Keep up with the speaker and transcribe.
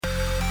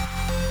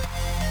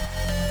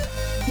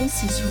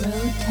This is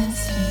road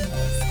testing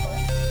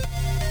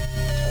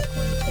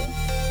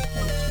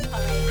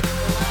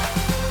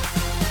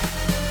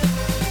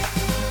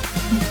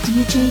with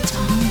DJ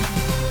Tom.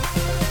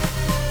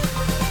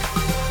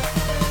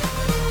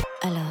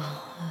 Alors,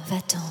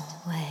 va-t'en,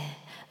 ouais,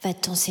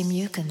 va-t'en, c'est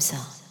mieux comme ça.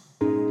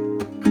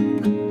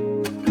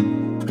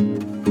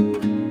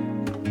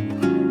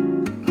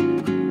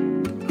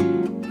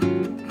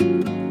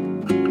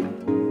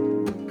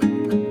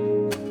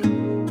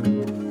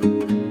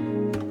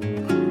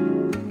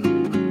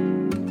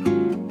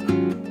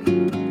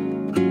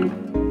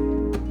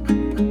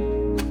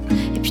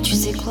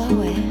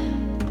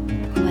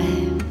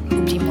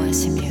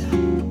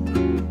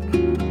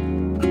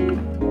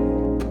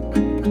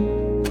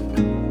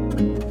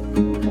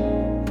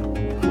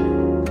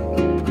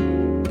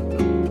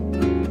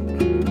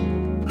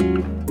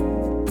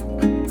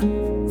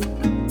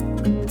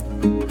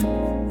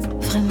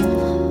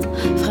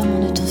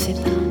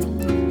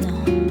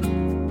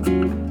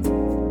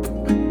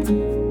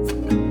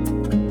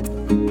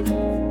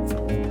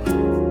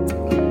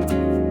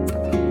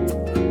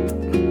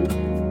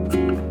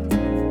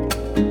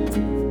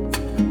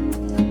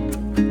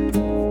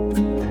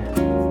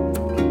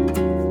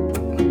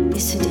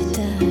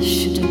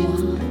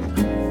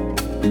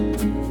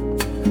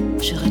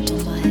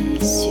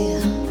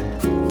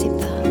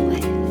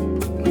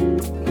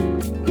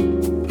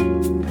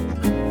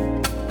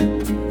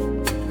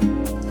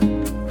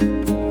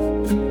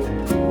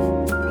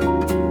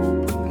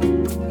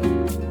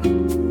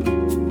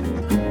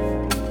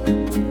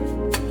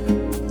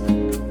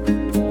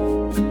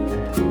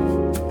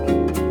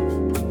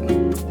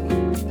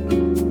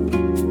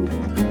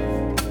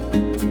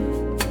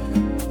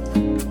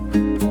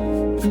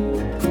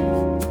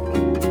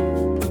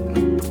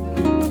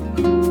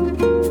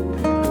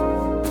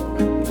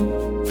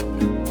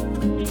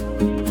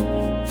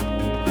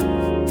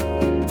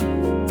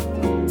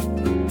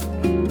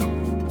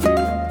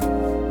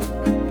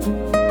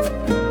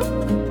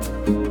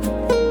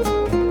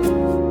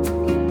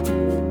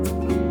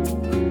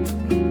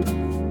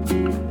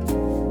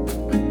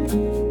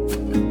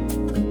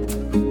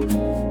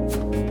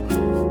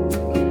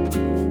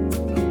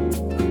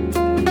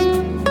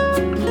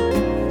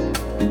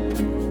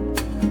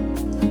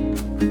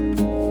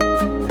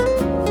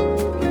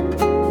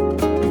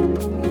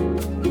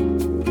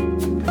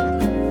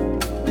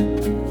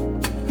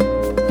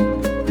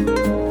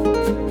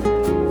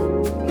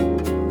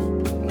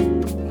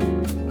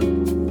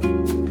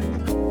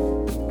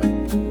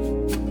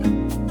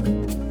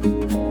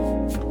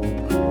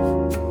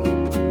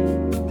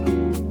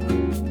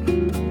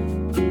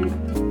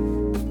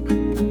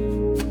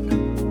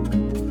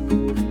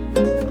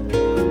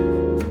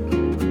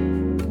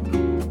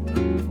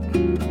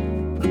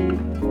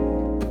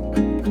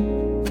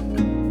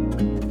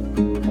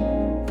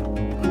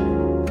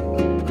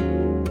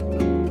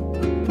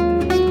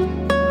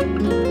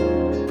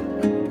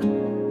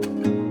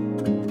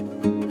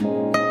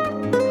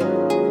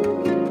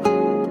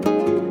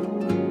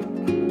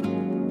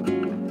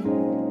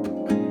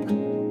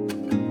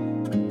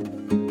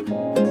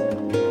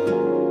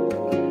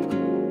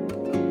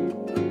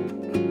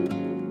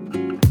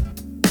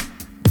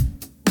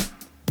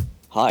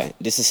 Hi,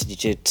 this is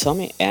DJ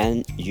Tommy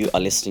and you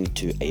are listening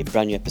to a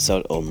brand new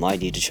episode of my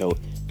DJ show,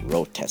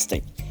 Road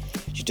Testing.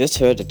 You just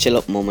heard a chill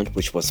out moment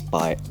which was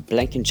by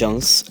Blank &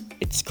 Jones.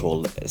 It's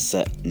called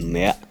Se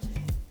Me,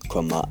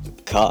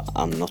 Ka.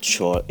 I'm not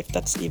sure if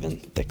that's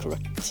even the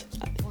correct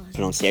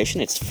pronunciation.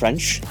 It's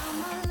French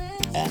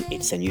and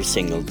it's a new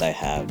single they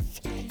have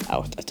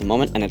out at the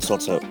moment, and it's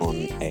also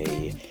on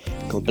a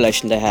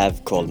compilation they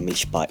have called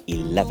Mishpa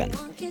 11.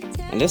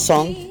 And this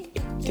song,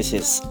 this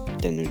is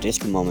the new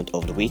disco moment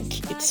of the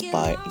week. It's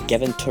by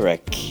Gavin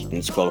Turek and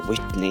it's called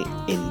Whitney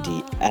in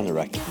the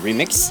Anorak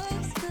remix.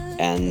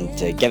 And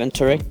Gavin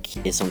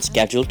Turek is on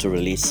schedule to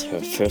release her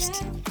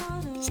first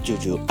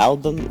studio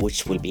album,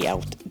 which will be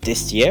out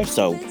this year,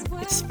 so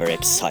it's very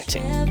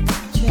exciting.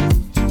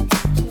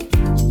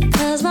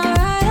 Cause my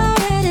ride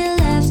already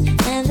left,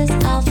 and this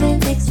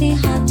outfit makes me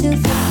hard to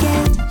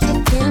forget.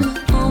 Taking my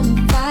own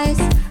advice,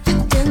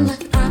 acting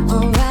like I'm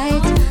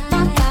alright.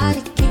 My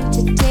body came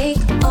to take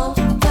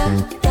over the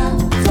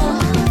floor,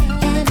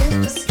 and if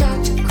I start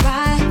to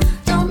cry,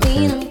 don't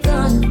mean I'm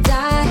gonna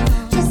die.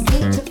 Just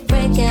need to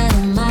break out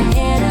of my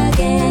head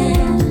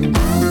again.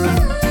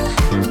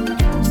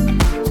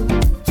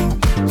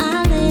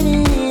 I'm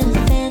living in a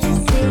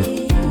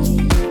fantasy.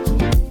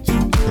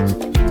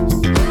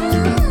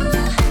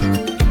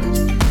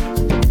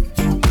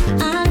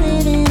 I'm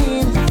living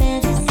in a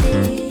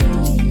fantasy.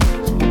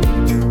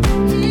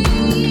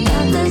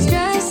 Got this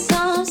dress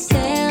on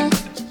sale.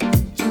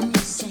 I'm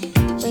just saying,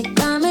 we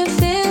got me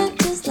feeling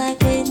just like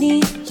Whitney.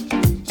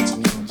 What you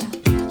know about?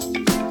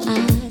 I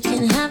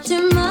can't have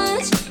too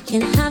much,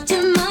 can't have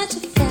too much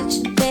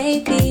affection,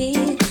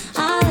 baby.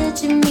 I'll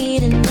let you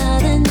meet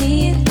another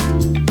need.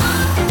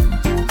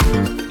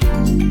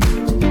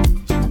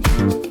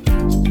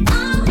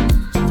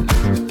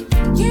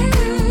 Yeah,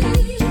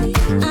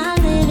 I'm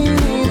living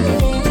in a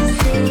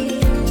fantasy.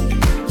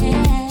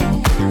 Yeah.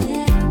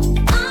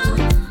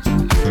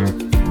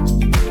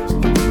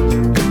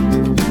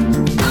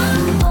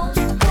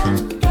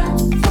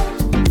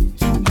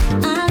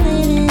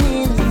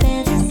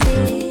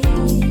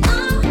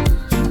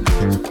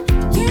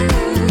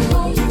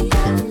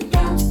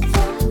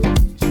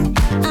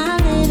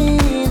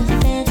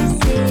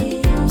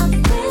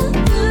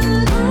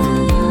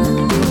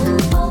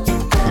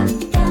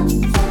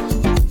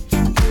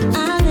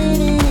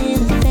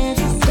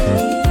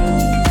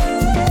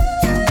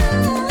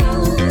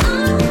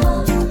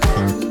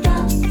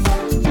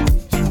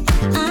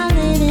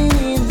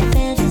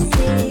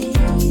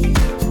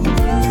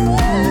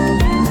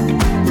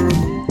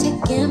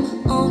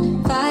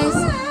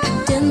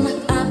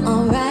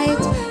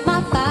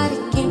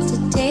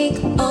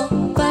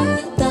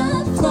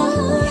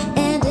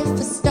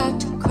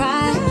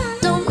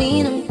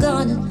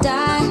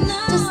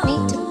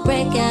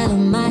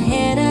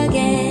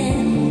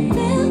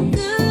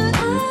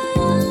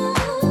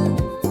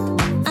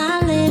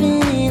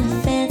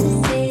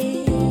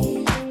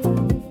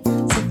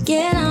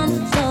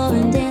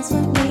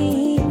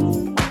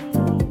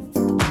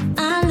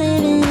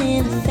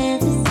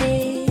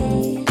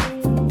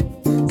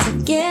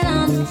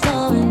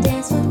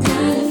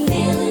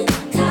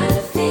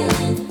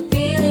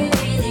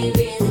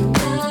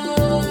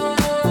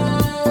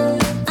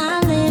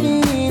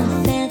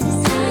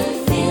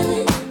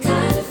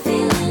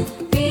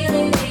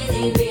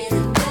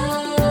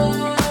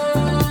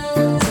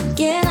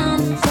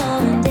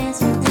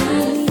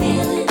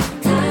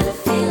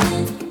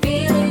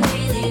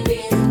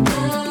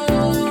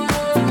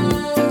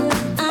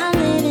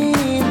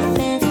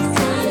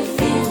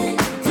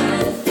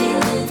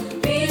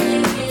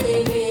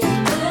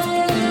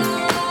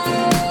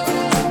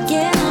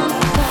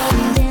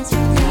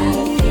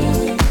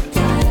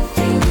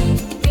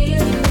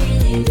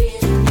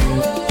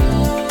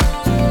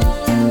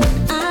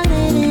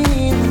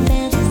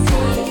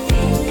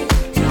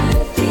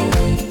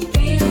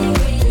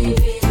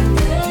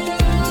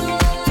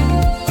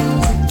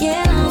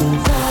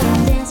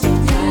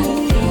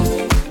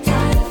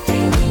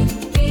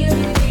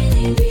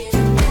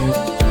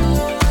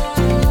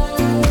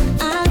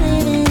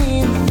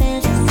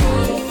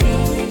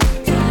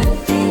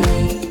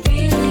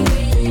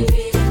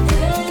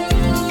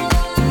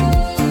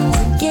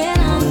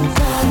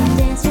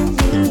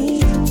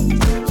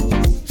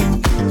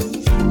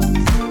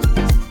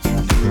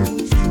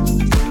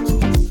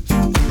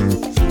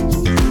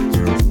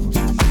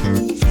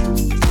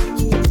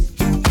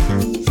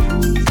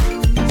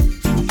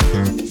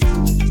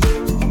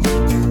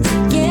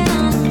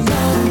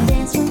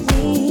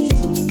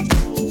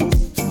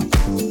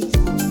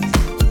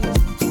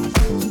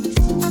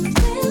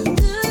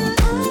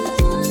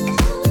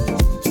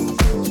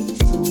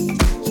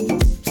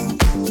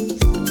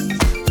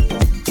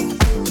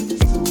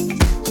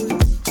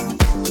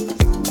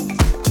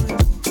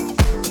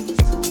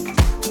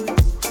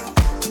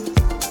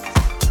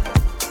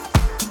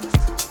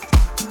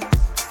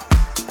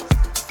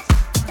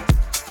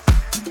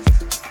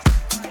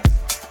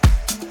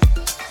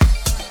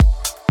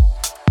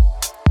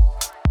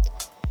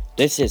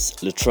 This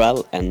is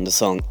Luttrell and the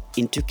song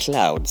Into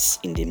Clouds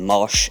in the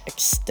Marsh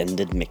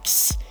Extended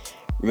Mix.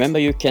 Remember,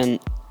 you can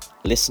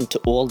listen to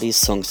all these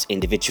songs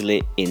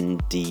individually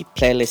in the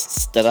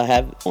playlists that I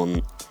have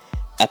on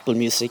Apple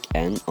Music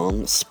and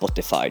on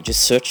Spotify.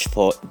 Just search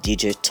for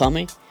DJ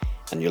Tommy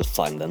and you'll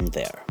find them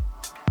there.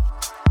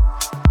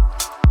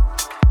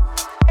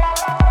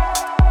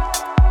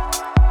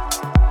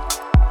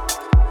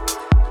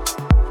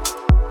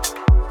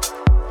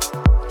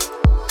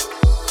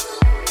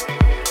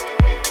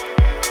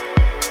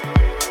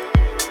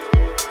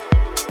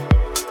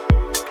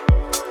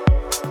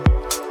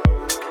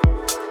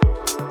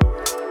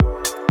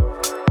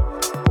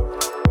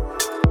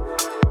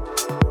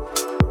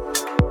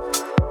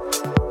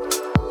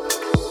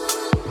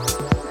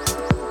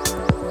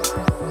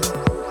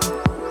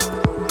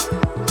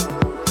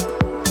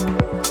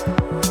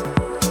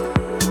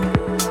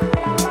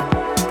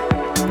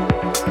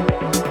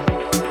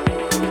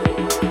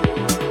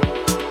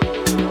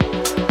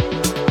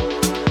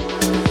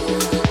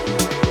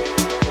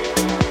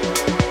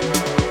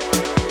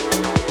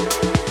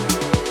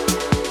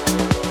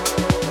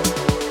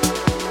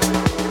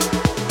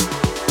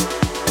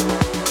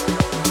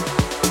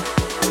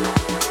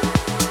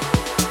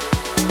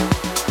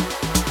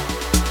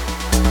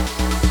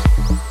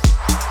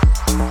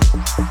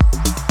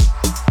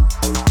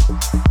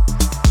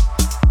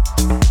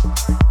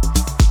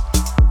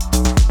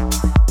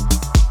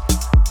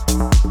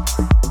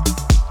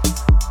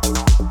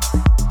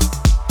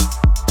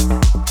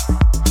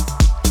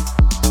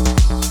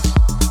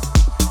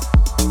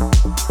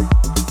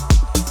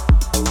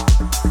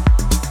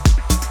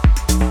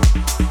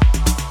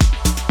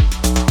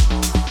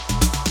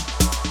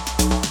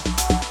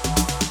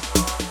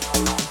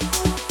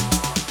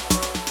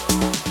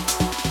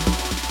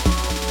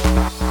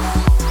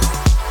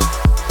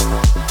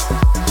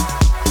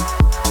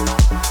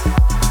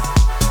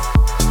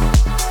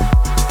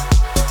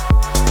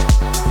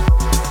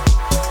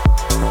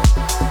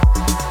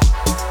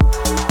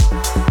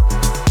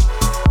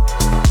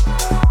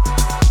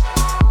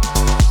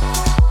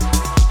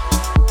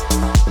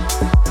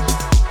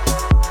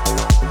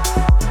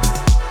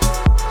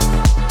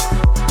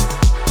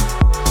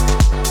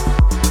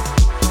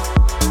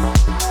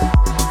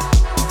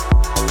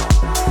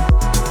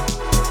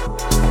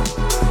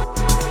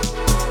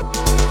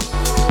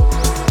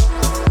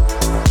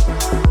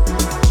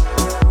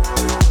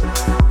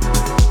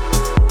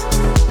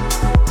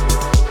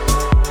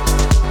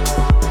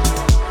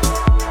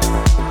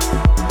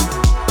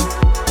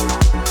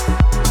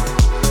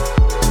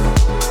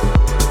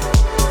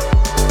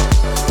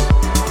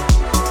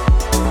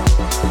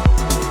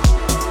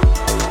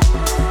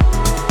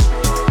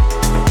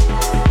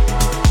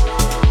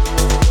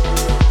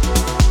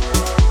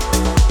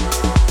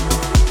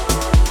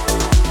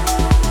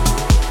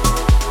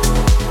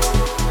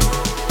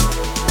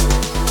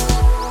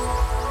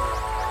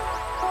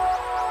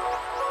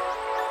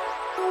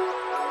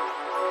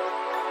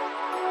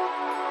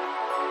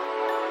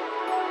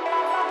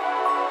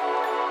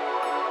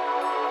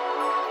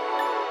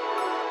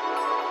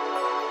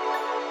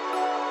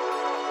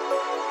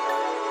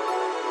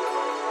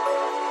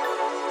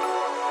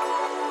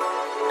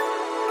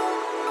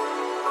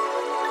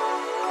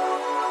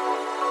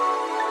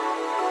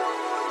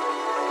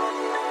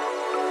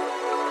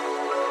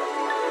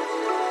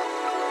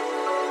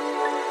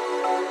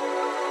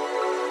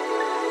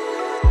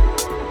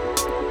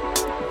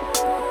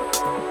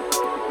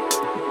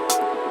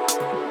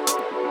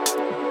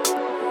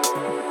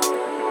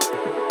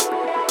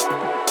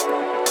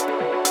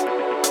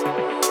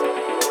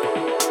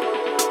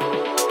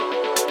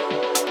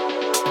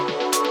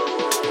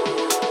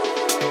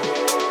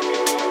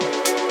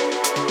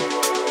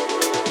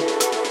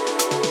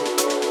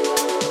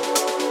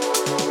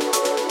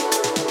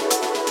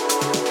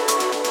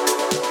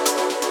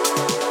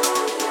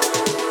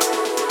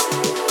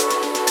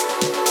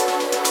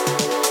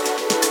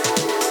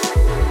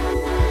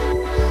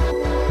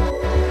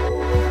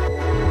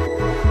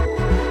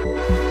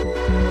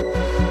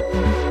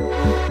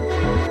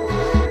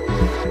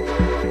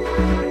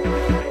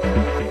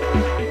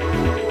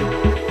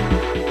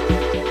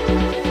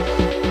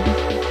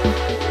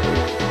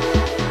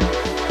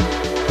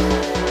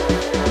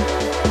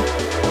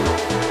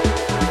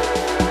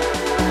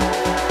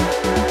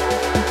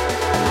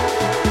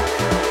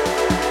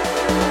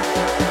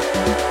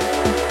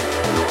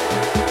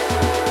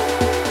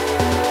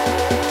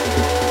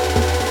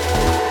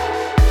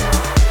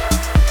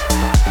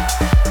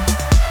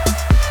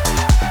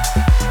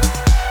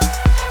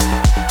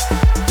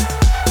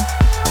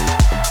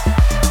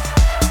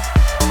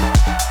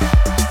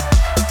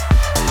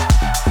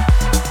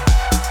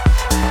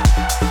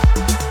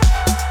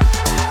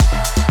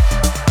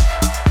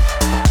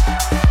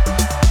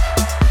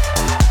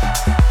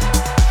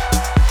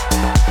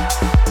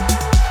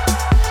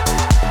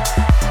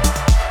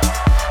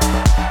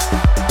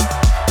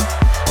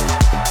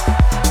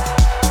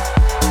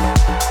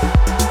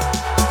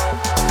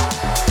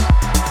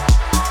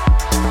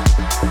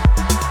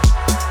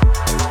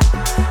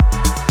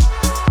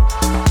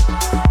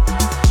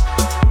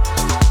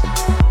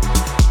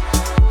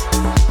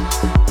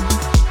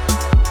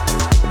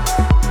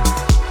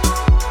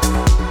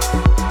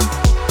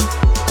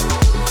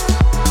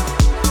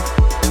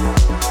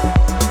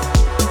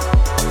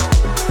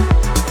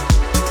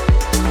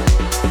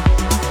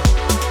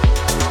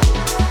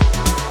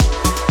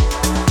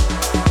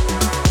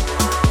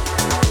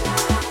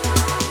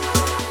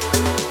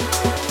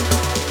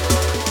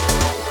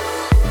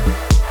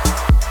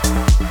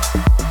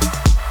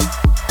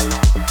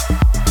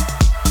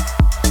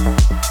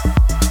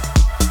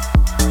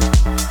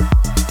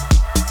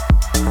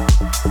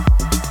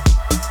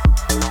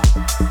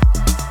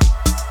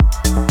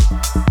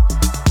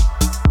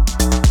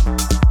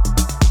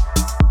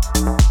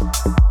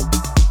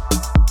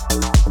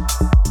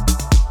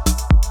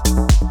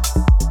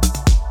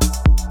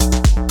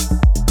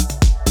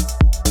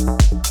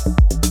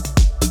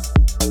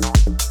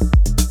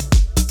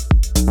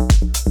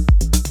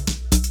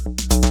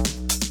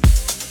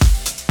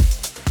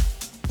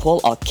 Paul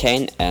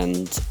Arcane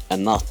and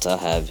Amata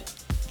have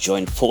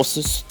joined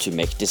forces to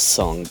make this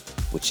song,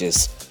 which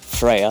is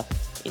Freya,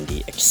 in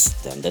the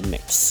extended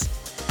mix.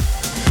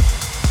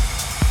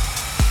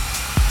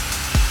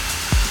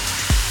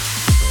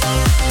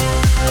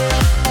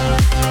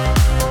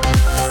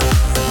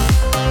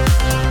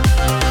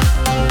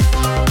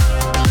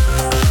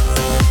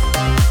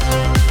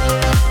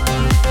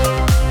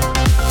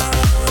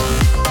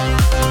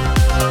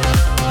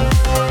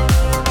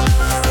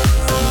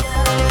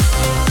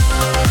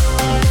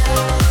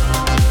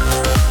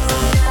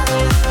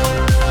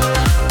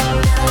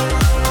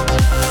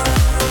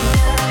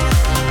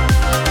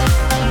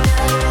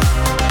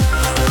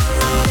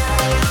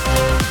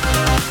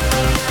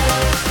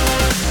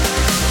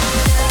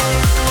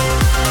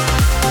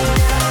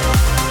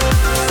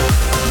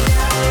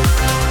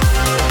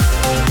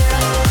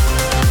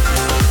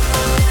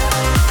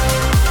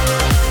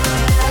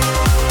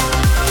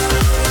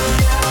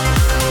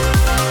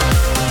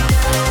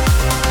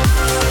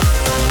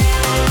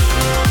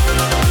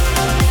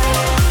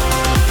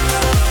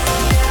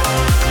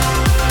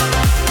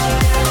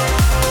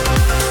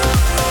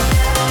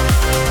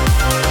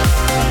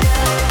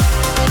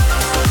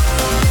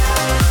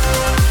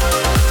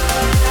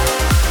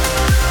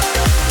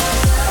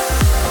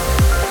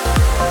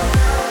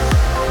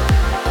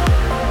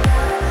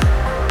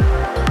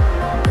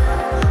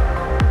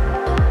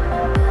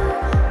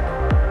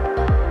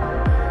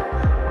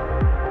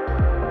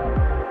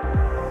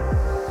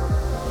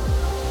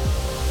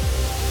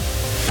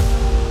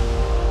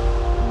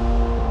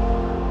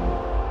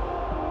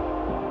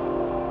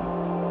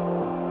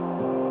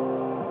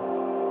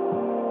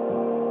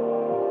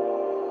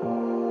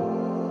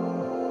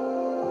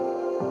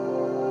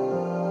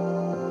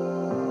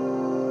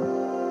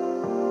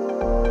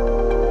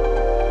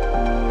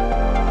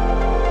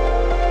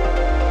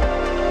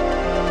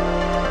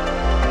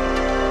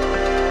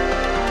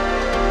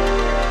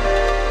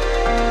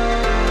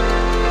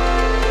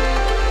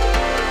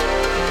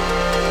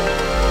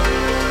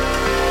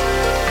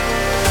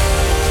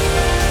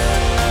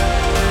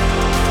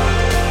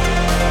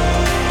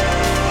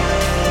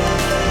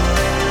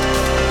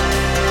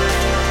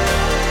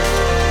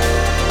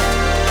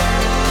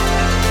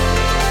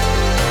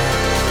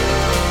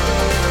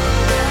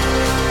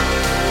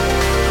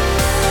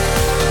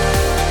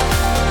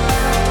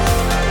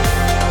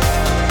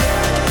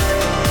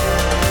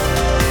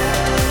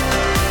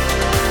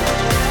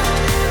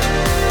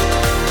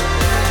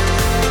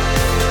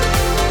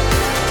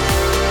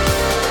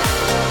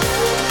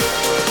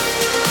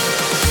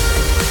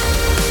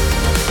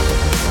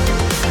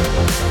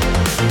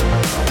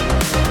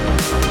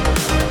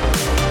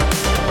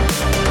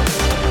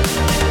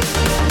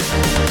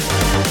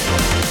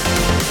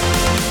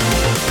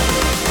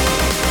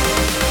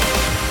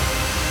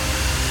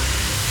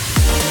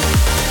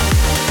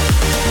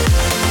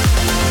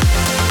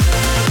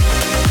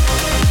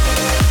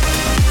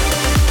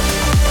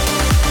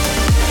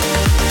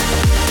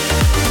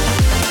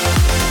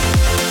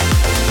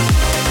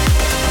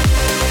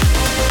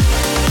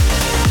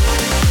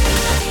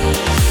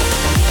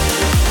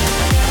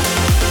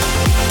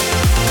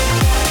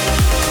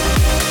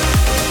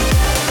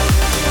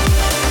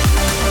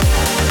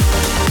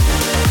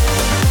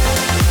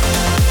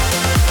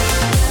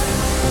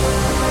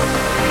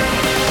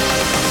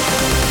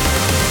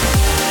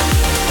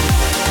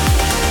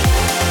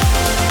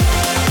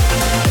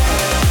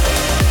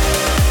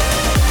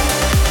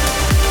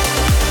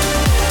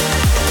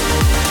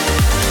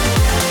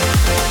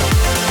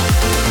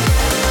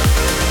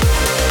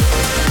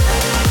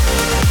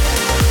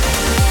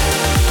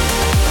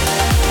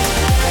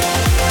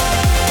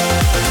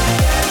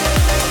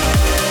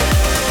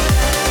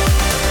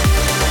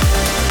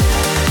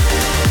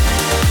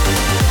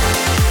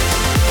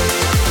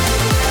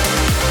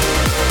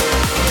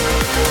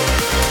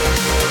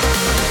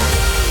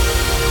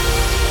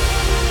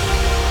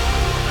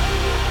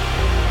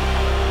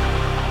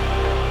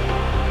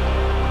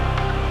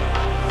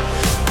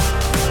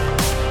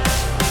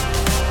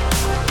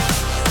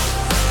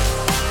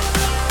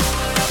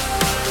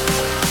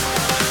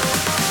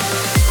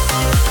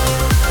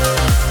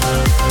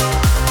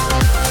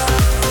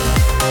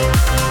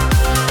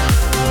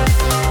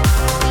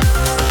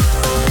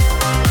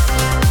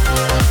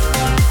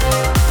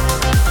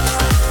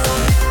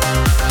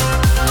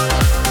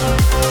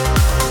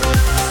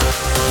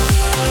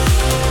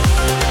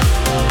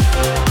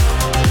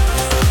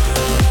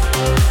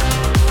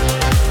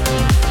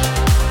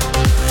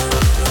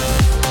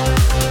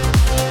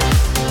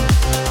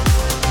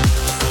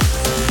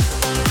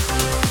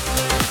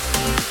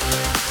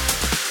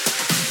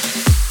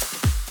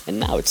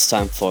 it's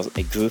time for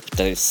a group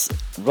that is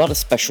rather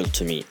special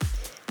to me.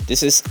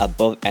 This is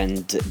Above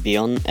and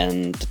Beyond,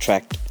 and the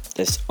track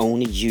There's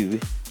Only You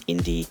in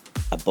the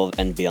Above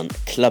and Beyond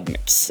club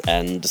mix.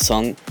 And the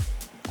song,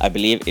 I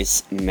believe,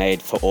 is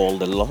made for all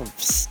the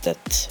loves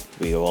that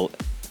we all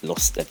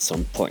lost at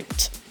some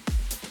point.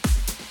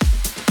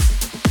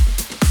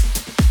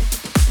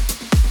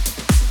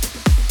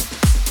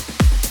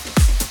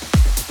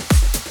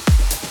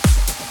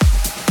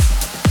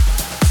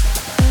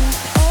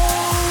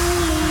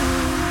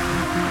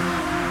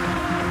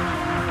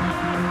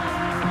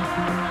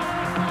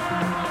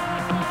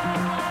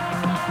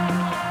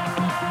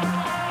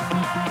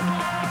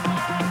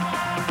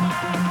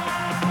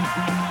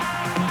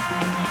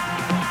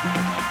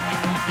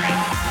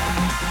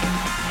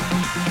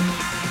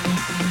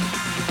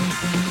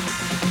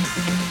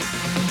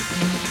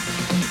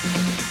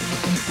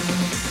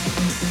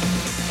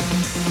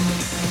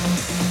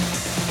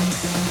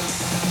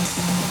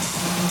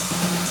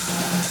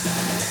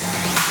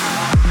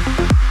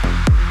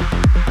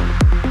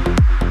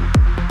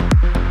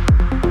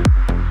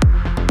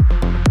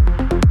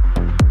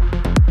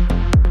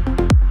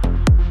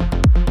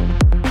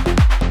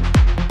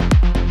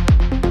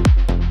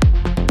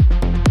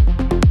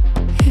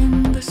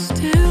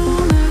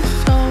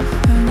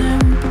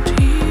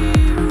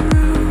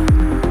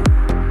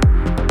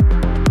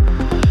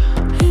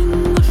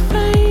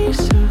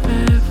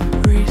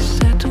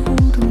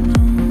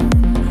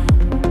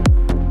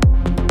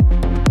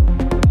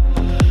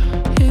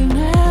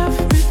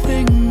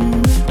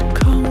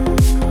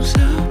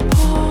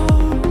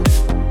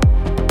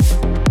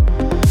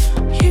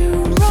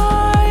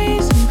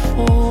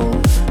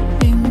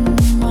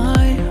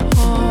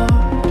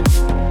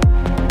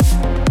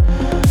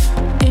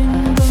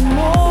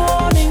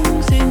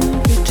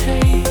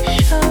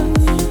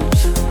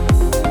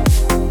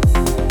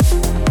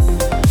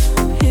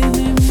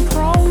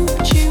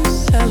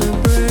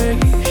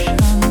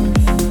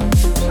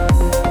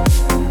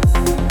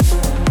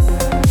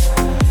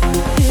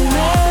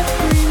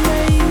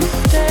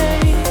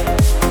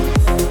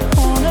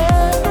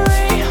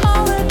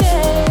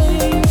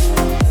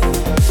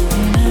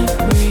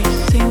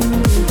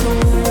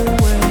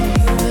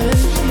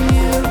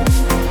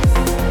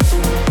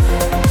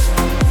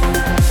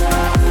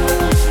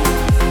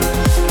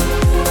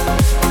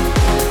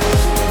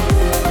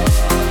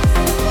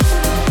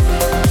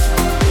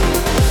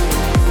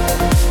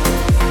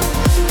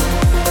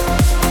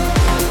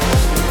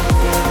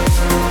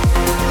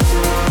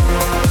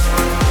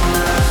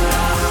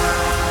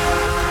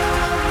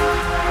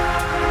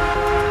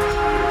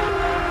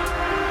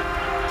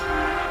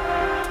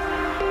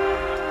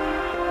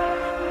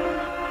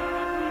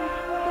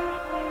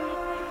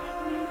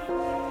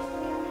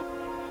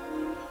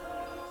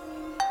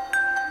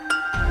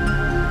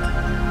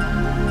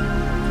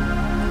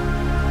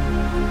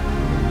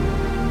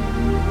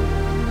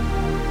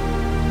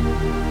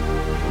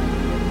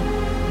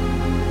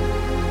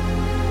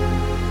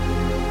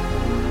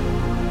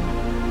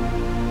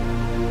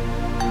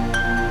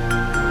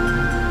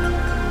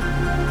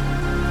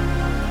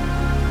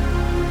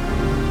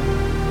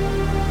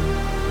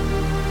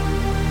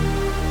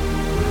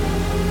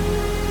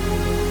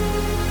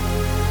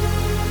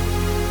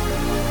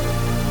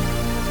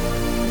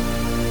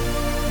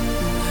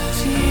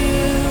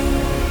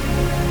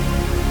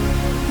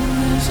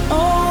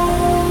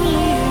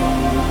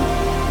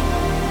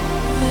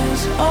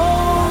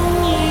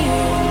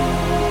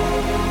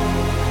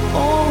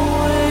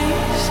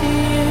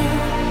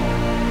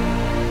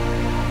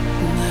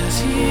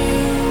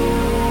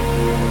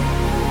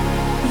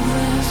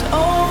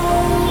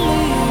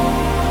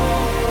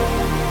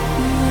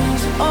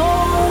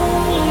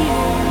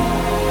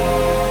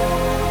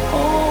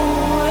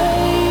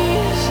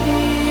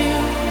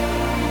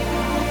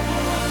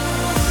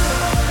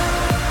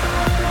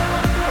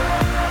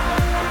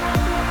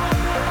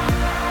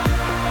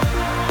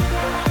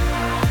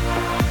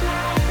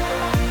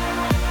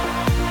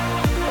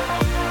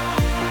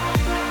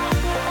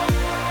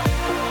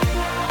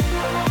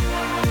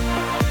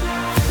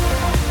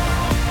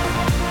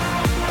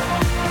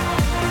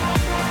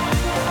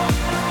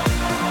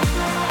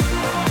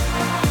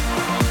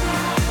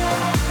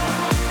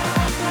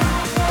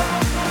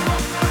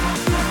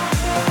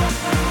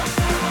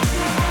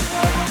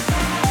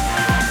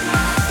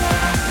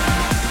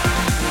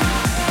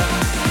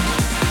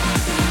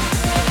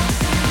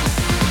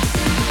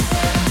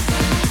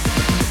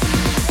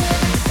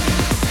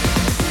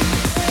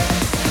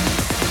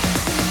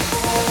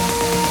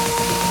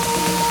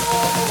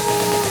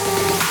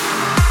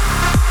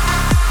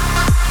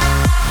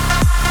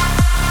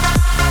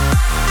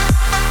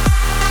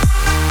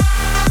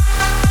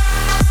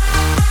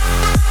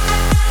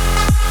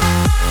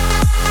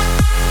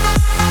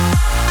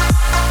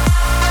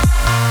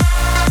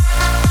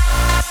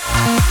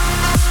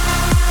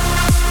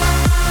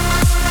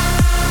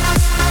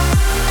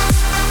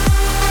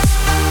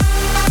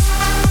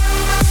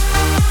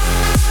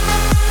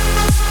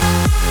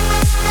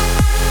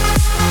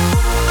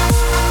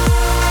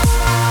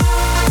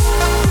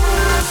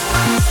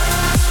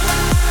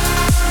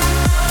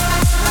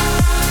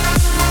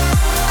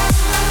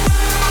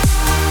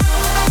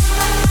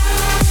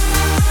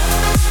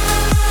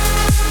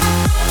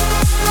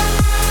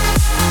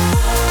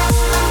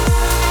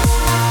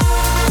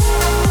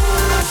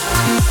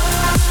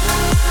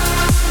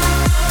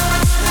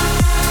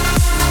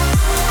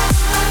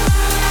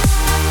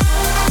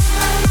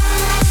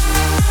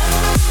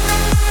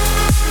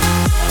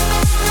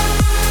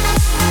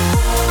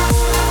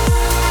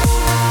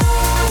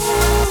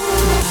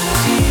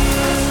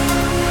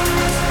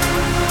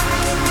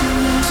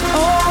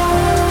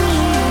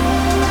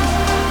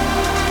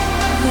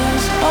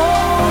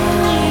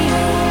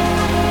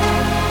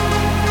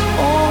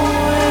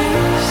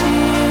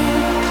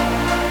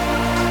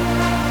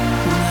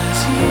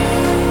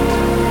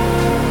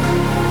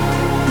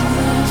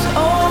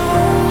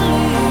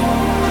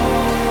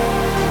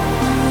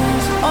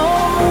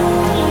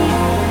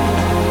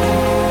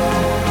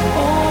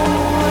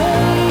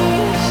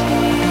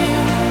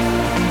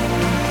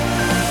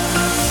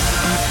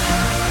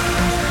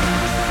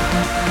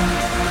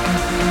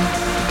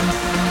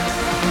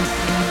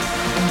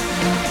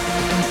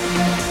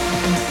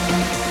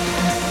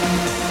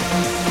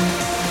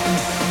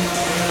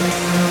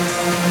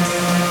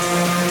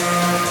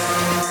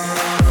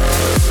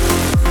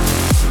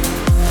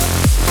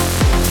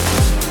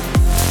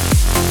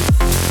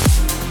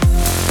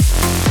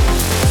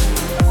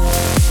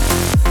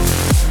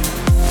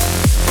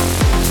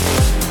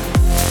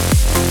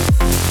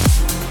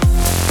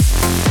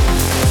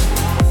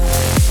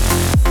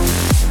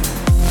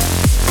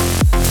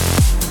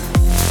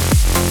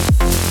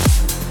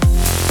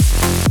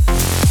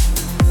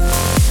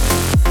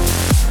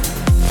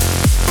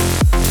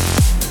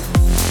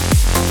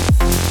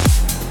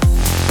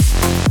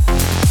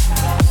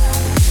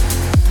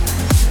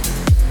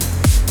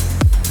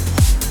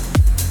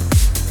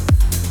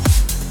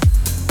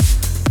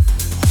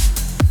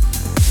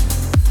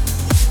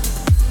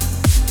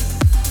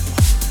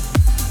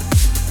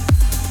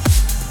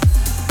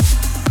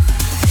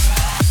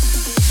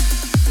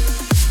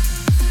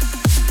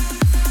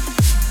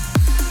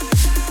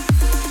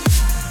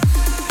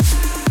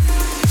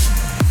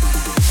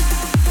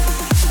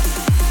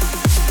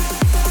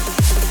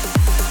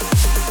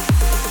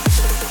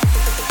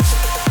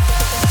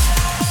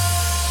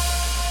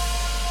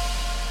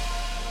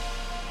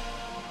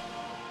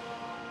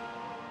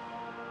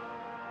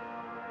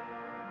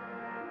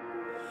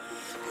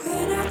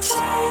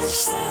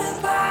 touched the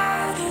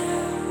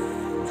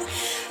bottom.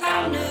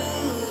 I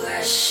knew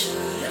I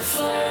should have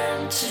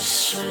learned to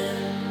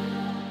swim.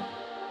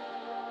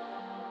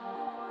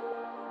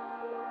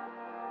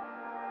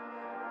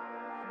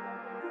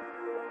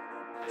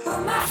 But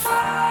my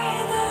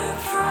father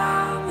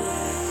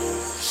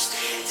promised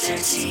to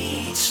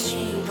teach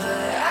me,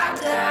 but I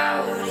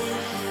doubted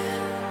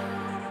him.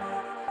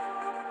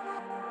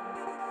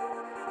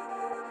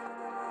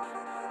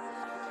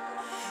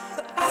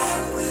 I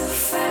will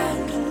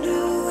find a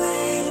new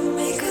way to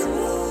make a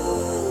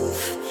move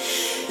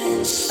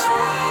in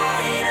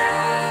spite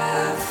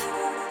of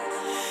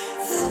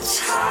the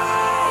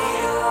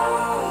title.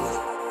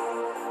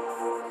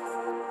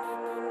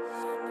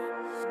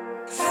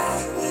 I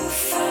will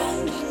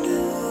find a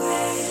new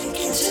way to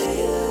get to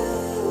you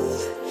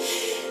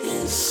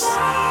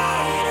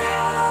inside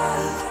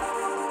of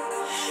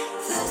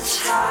the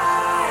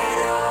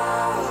title.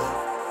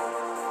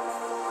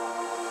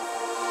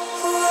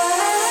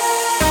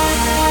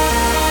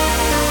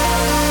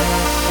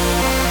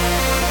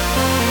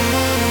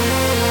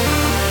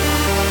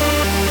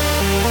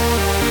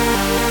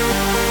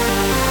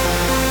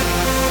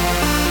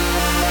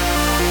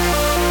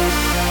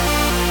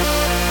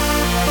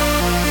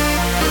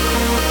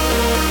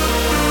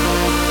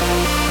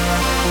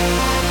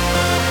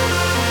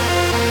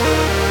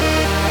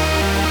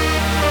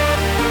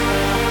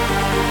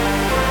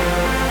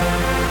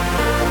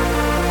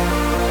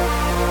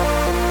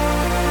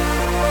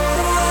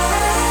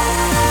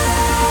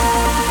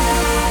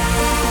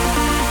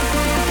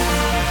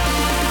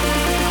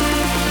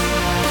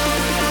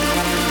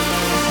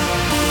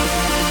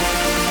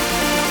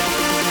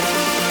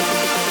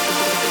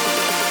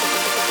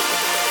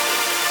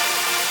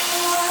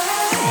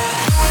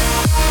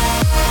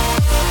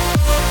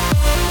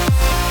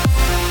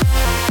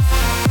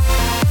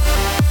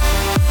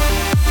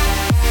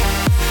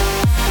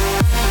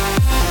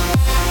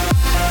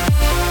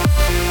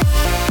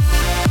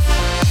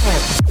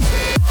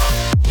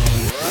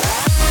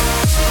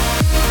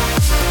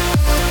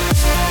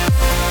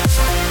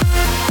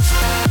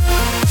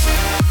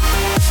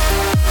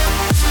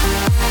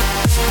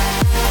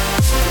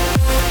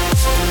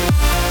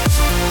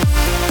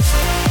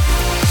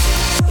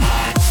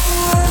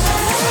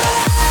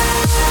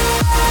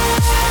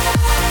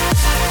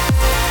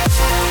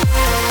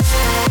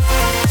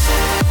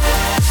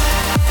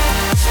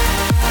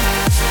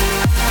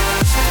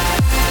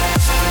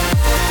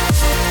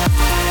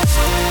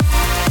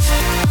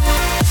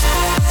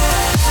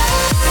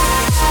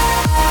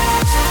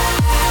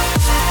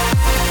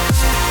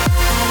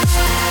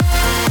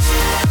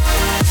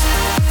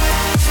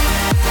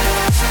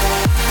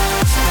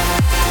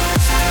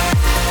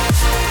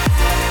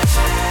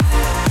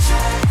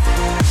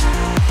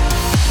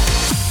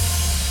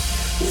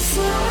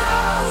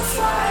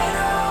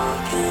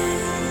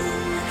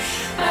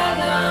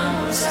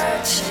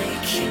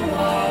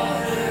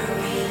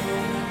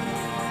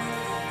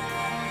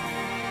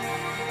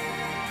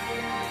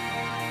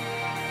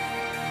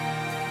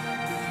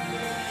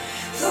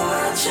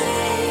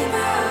 Dream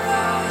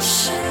of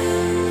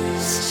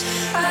oceans.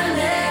 I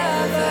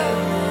never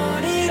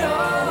wanted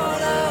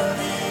all of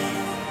it.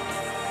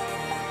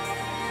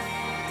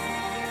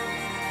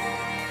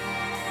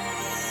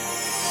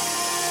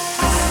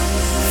 I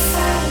will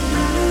find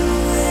a new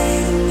way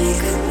to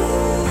make a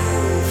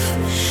move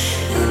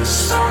in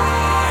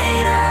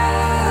spite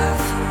of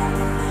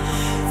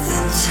the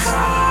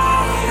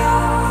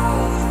title.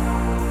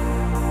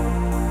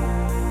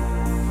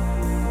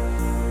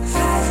 I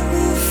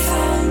will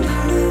find a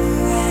new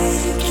way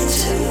to get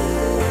to you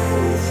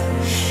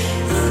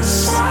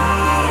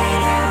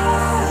inside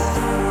of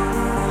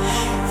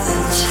the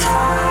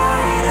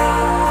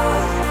title.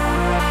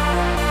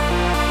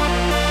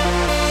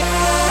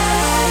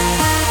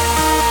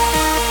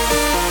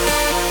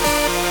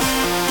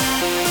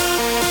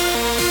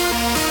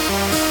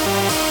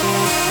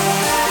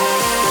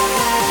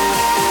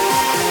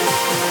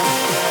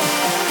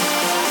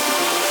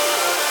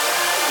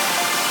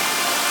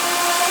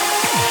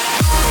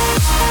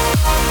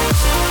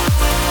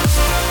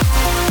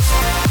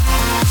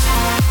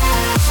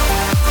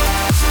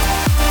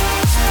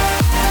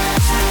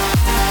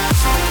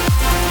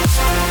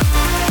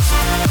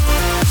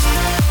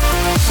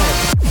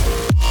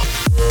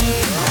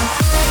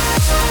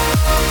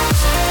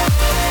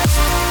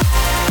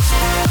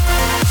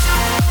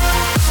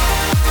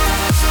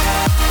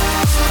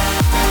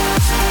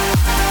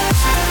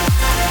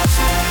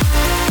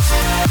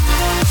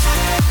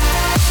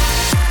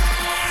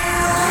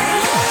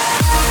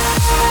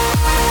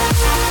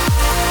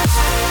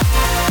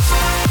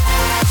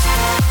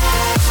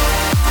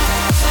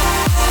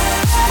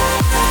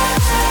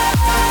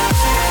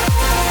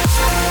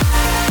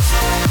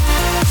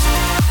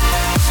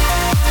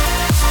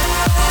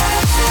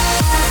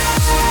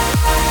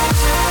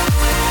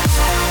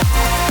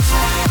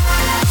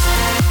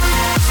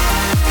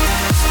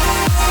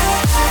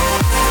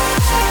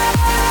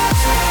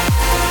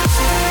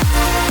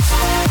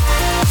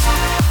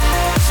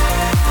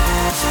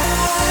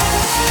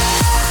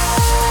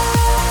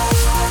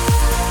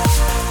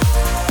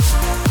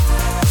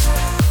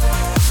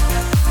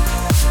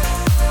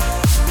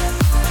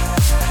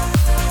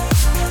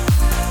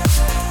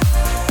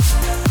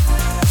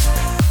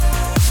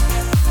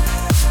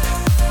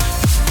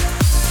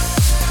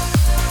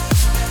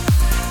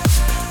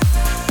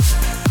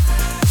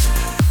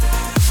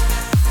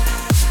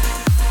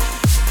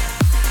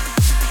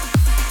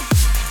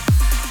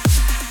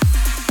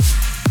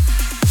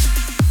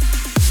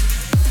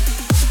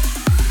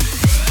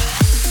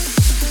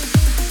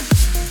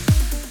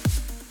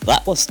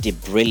 That was the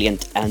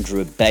brilliant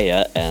Andrew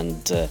Bayer,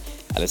 and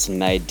Alison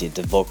May did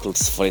the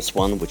vocals for this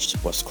one, which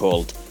was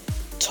called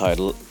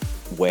Tidal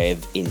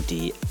Wave in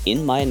the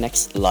In My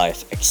Next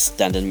Life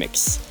extended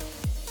mix.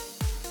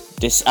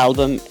 This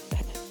album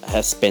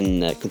has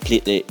been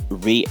completely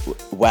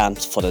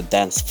revamped for the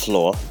dance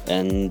floor,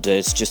 and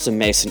it's just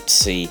amazing to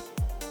see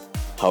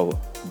how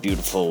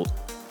beautiful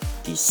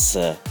these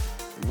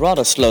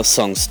rather slow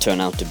songs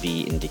turn out to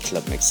be in the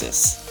club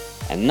mixes.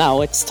 And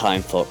now it's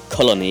time for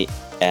Colony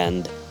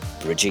and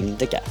Bridging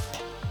the Gap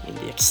in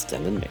the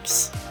extended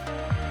mix.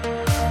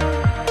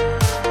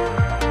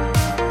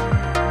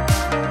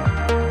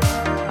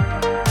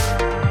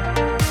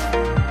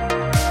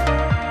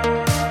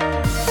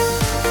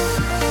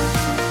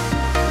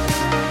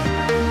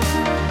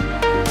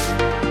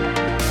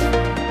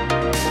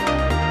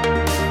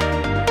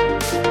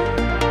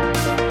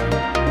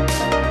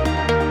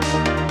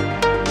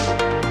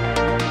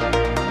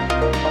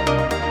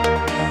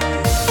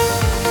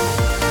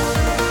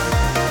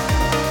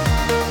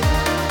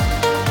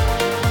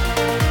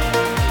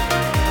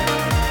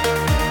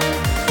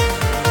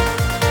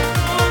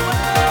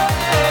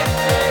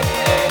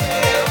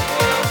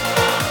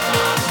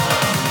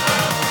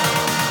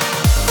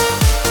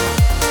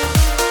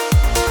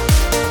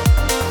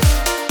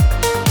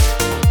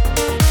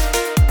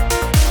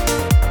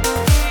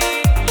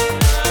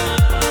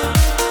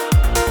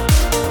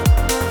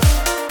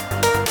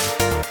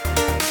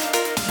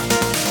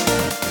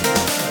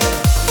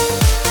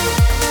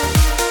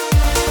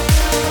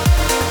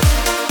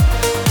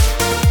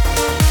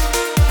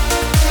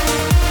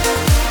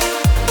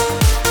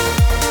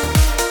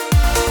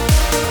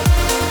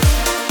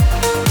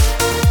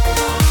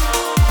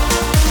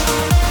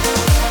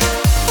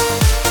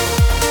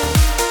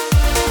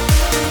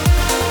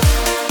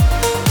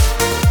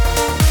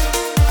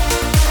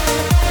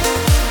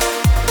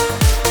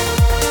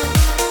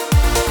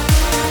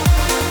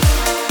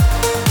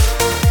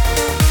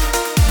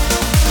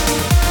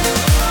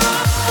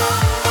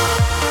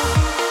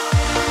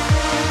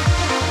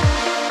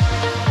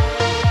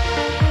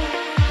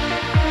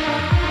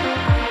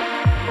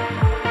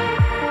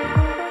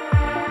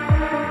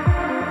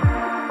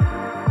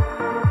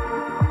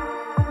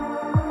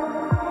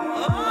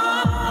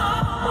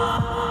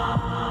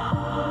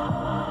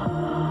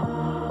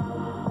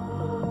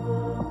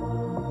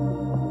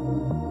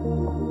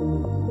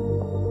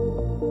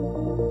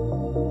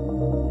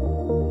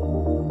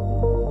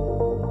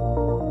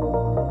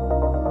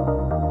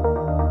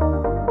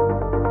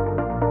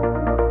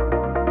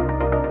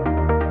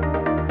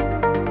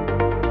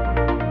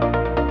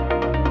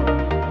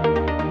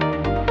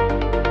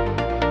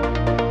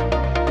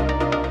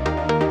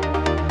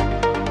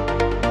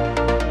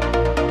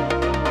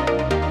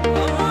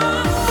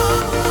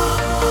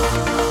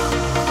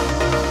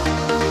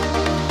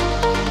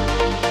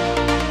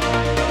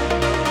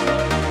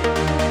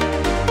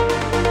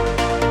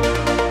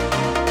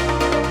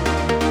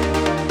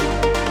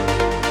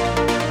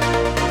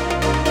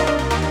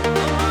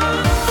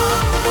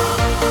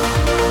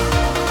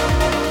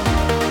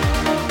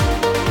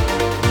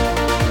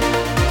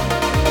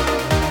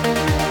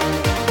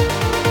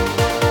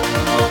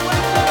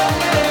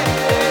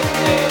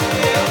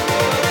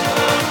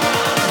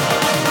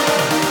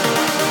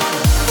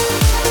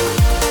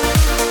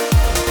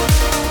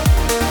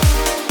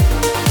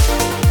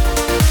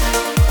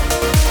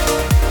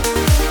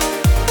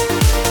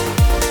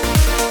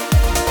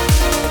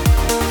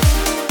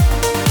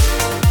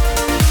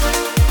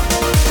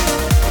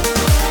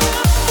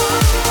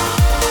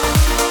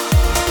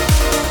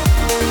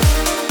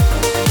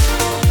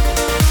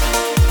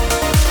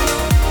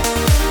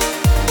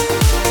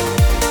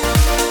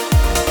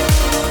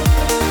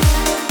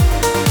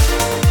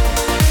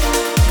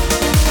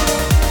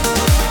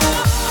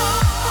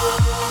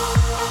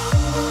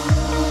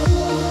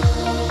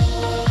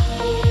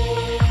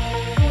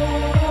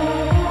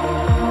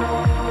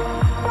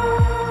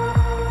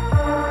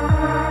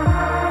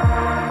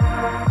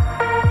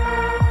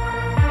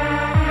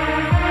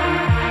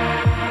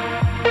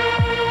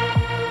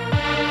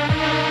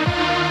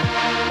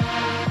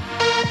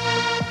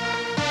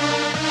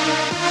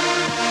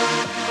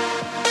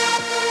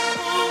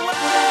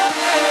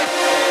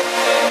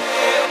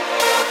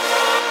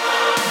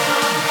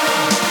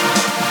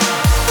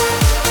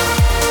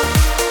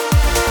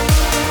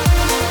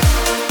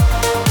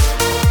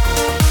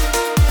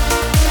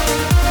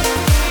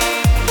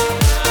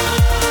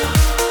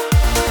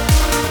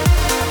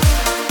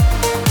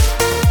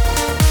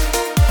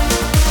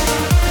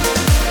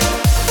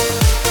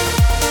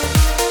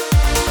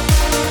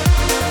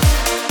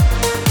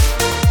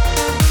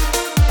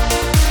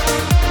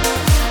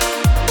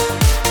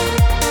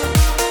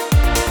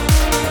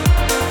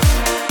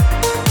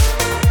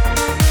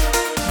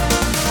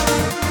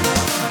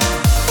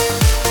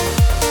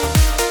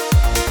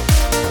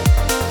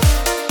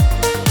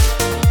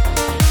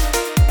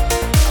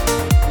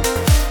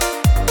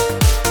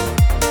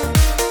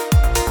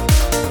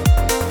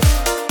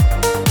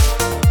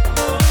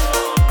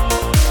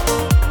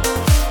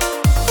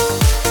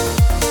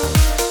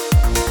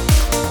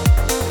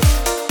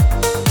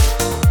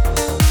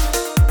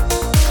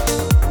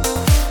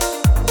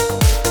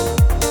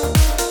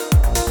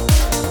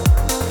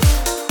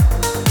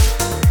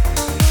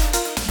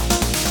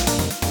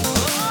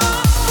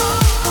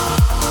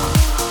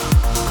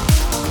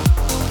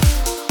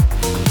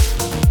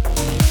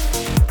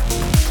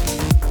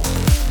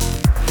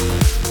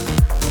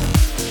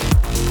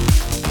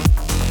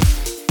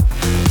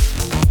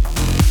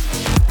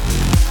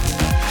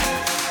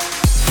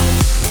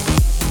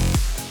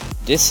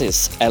 This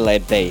is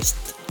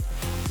LA-based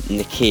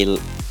Nikhil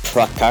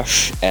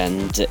Prakash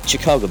and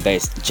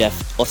Chicago-based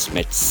Jeff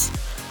Osmitz,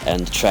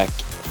 and the track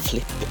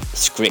Flip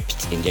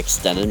Script in the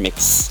extended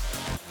mix.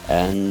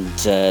 And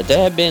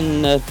they have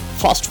been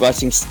fast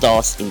rising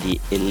stars in the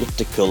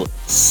Elliptical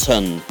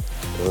Sun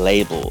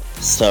label,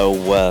 so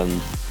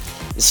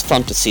it's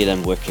fun to see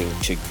them working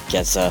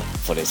together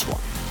for this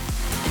one.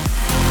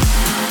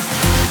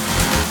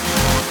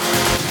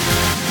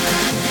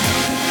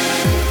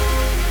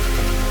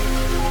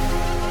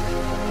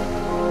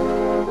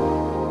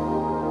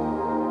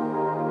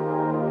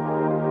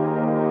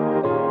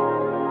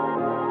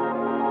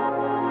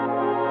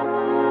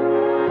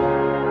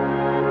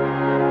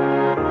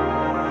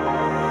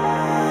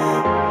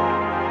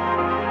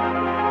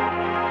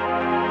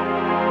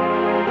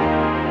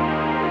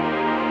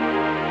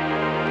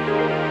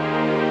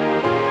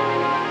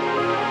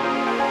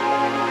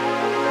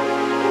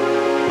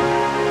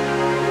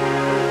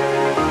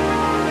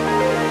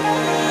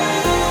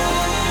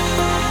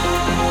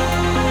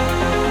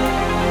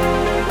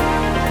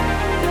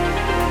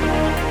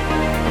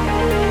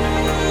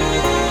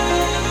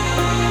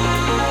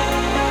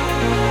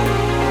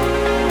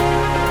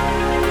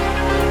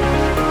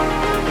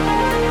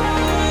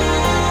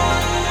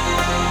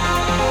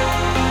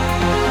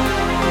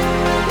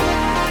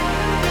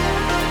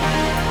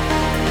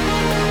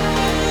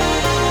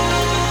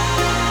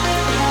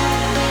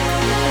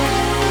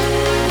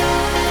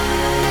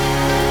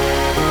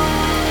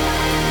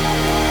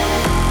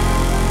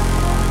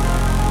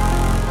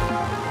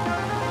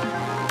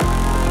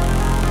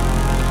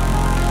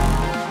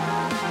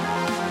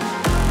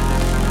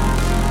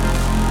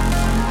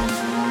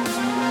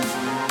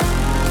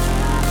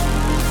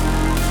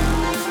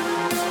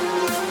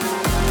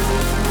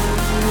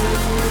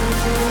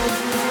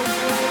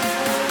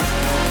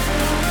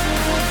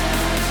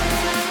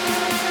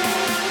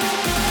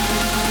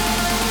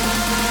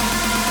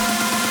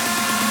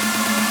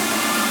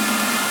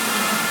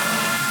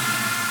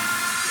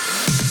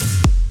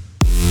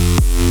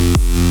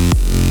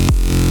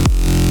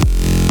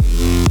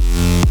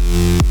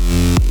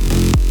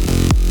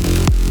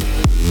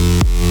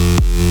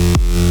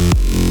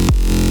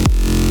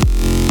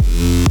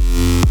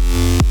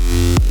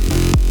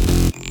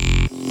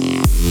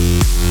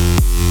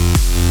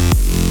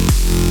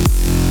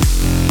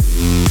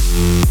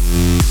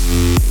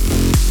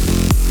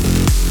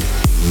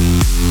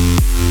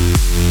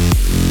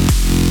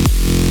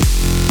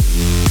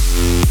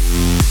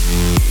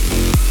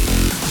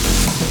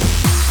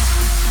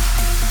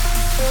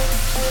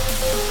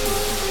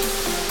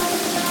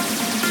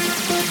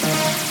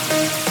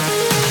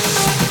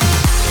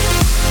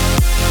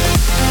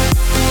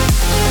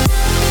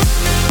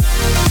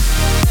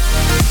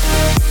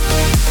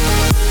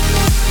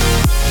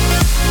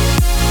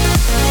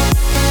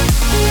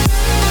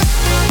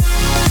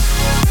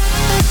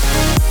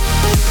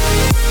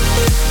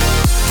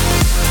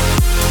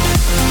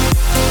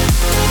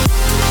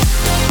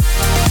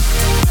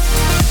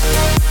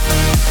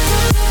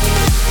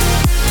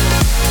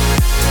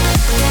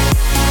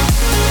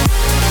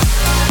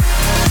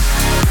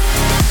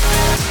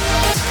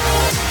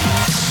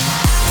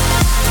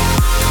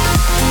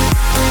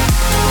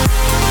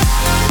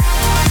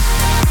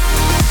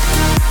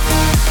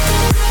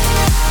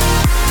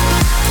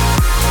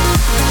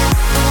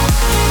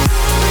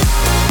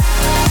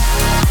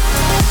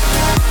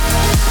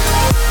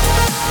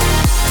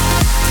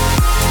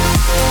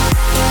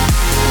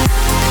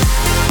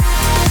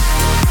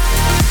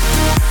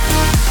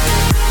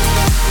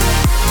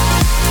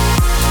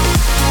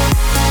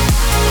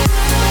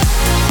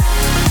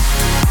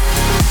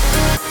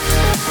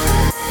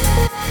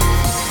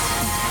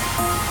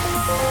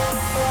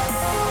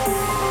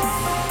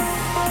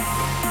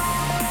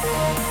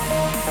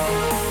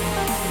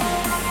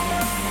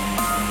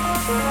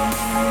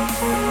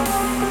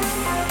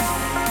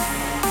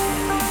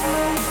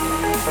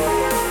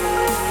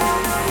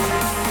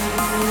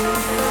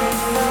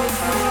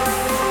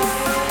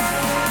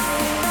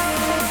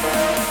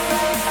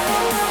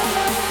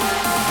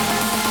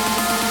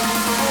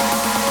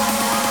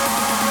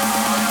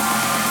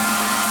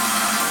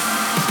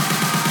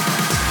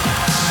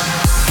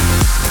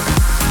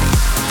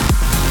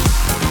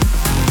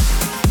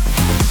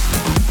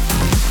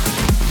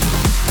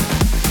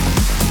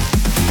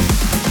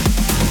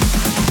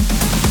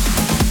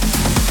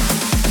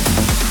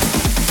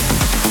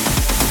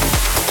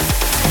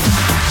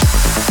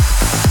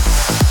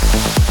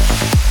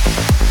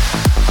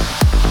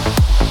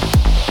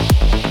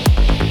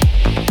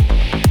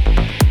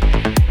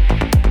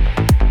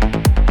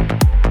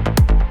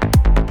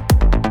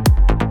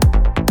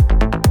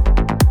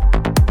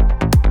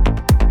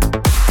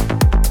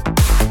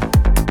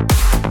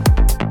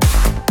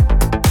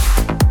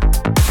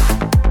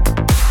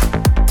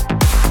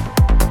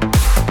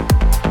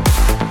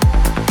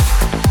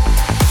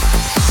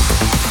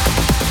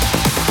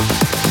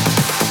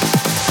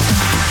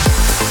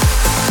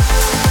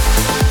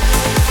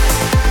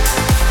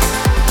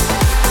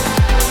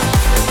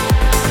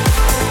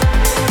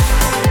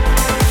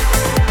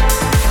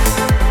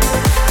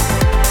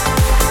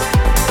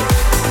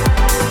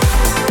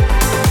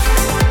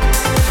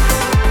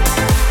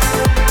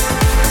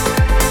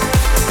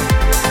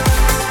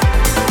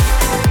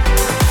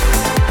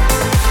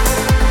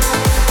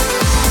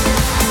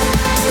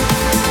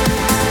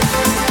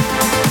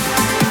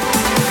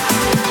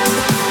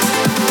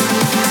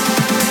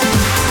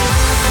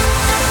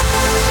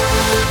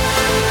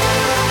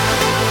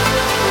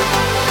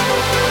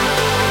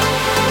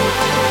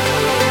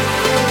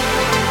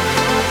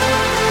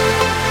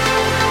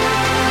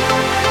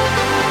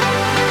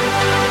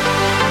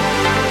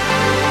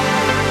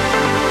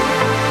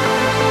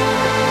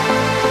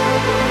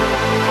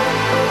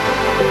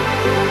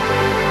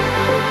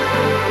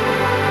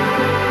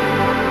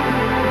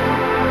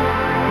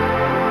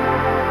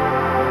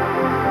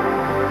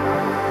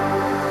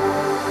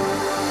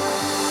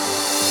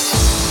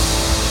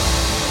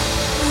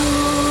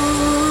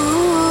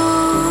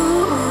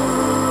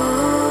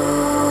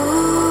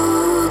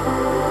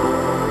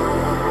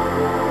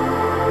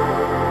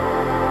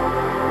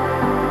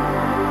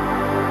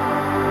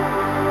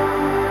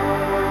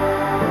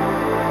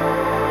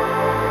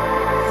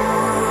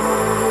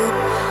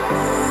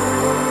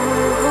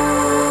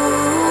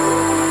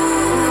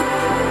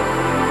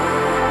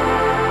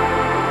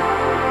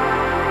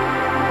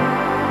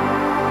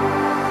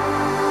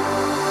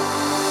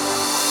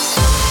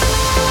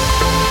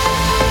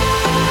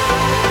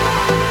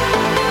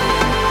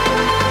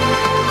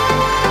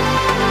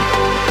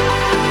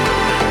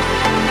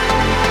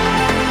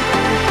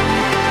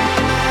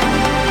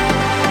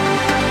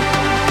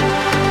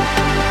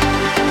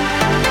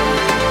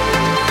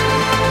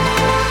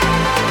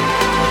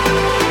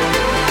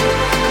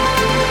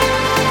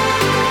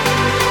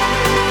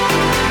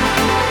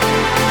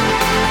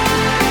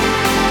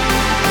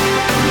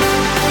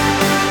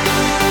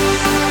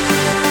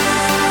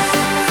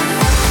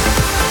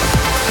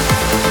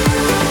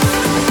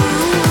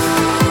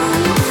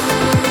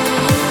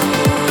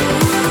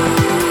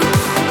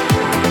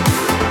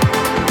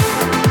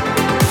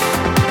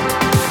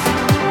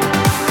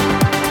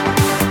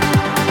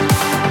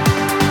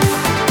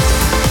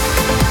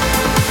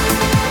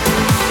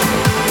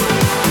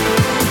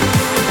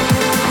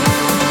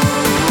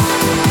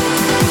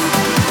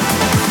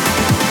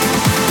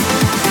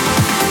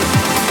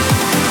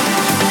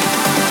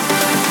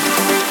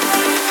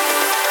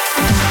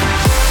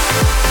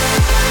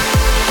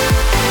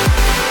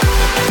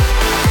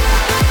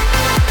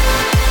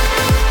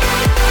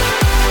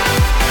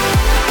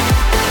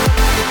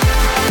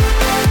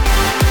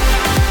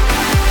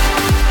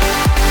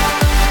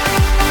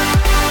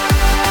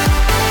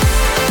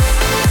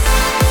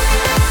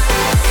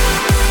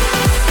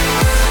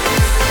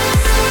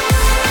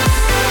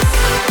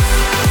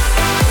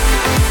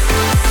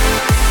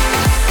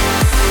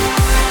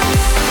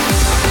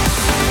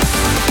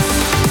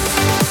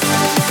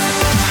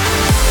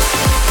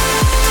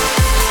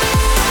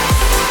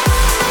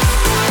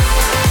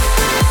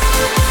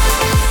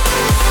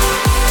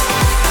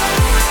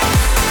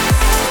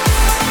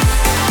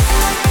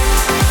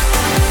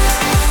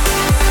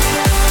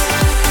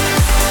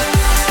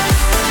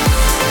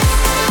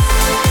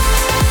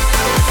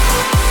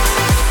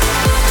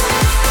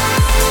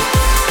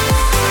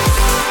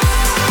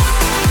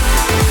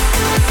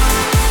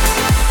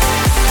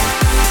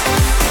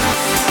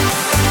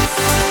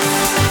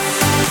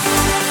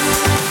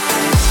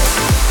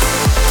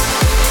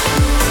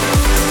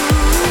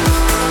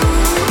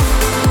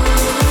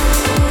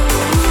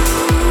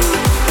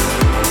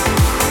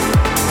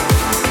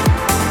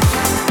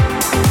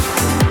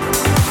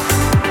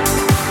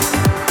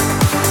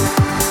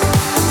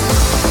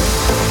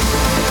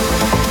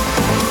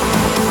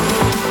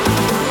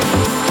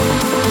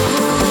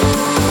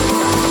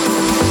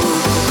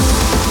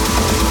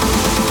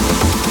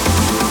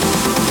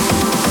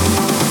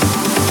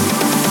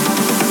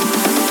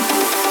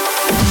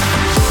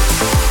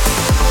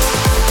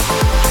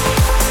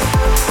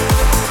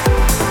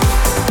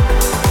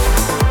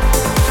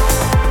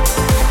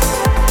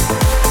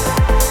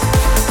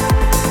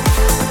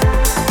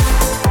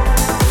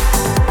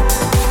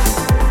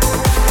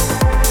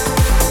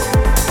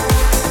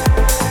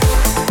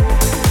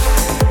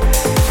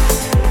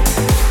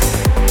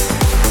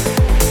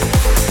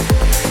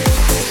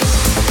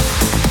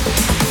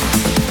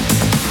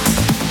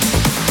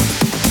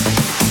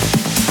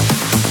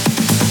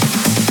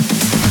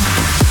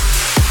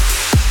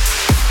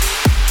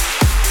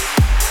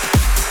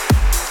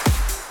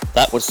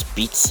 That was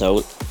Beat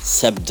Soul,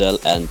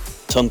 Sebdel and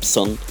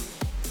Thompson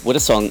with the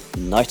song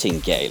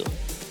Nightingale.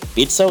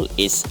 Beat Soul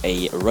is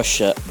a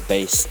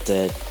Russia-based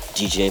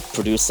DJ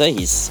producer.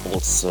 He's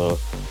also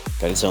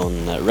got his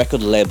own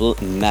record label,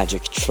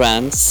 Magic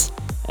Trance,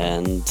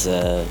 and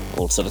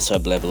also the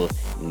sub-label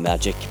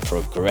Magic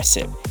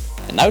Progressive.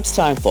 And now it's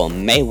time for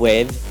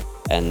Maywave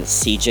and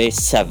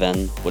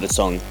CJ7 with the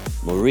song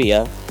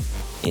Moria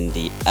in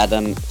the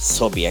Adam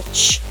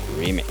Sobiech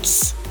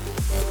remix.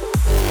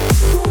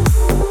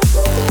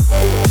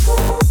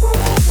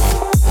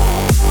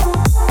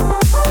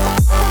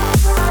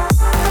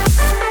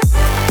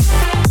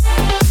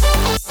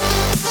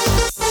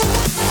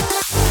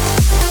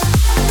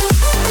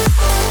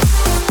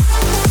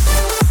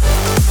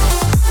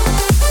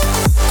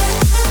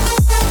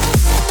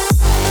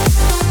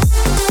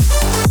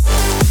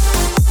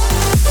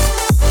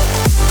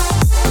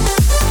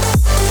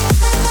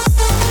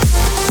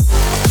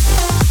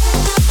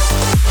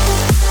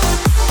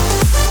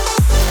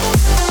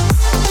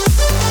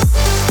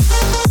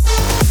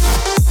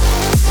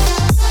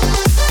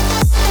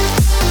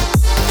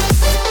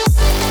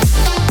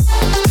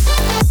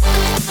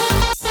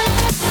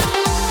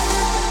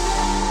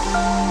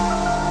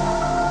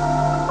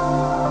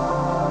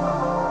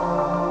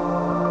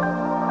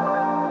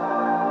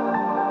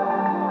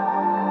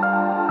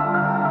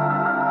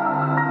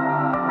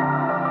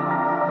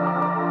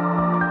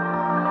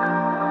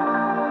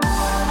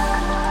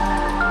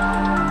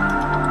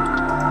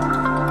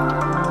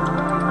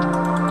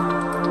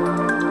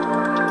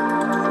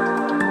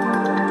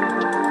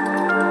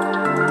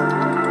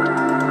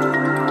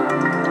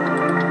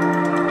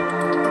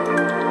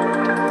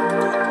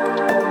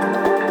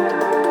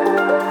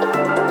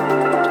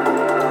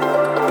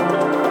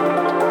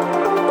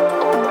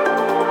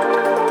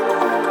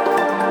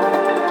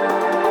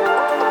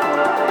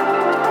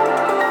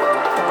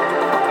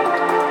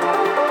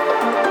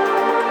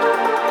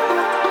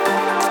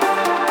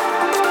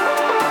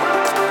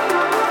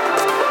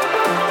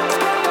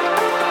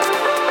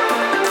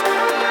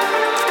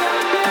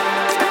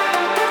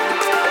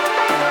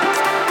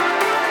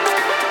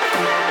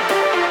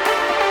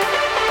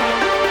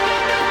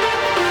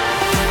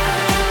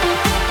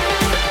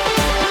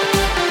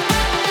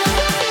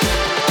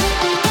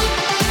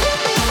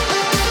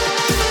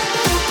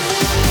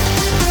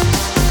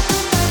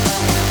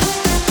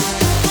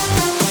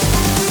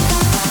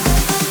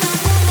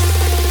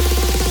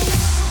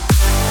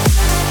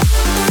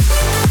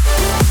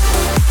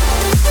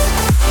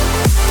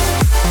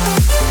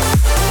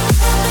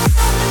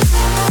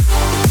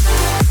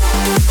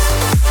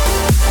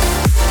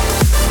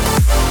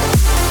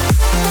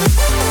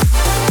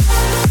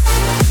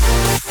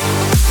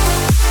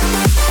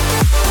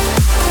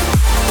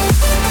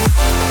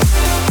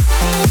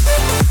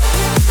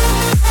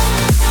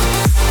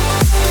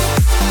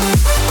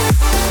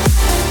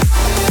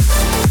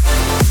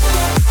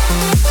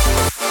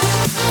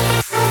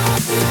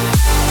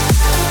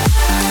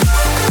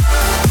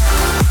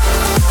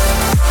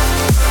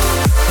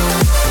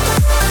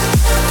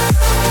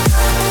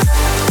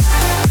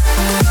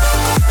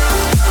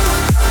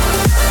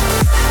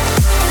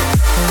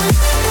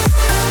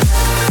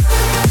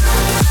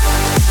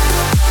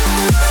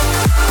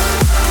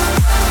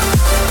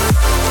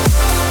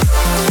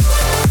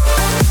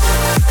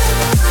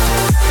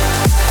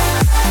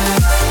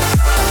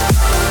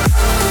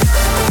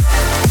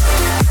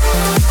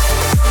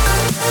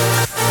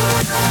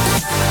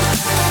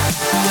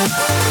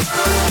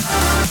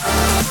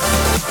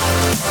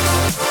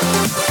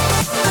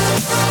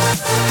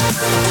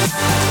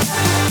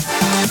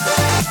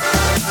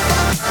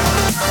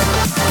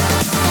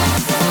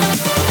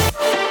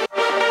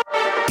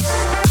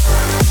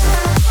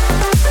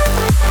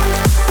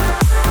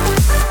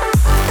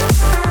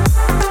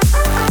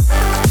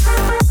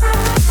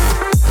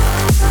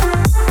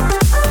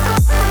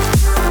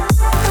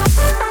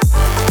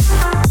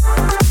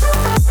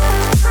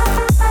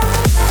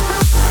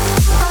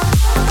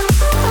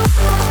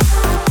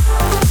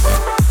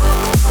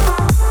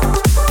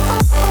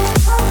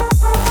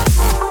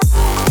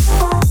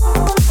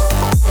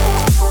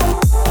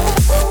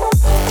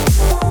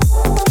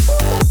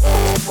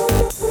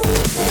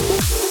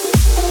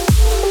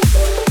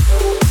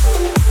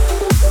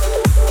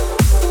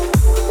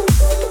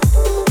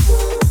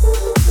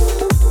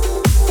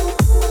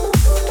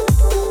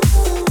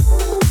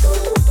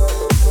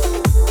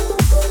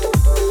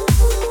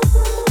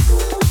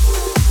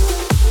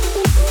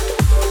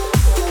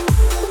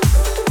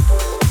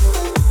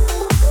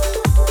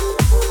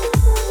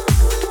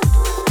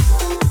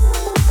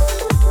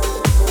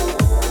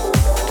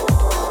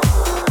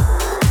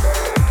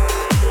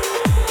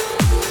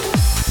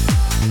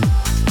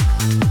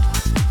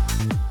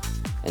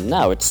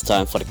 Now it's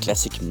time for the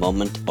classic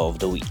moment of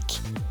the week.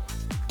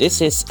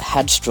 This is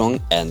Headstrong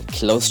and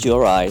Close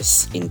Your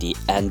Eyes in the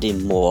Andy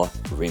Moore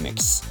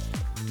remix.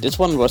 This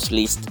one was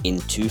released in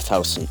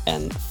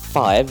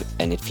 2005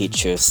 and it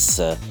features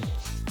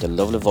the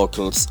lovely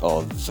vocals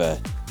of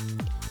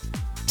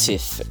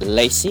Tiff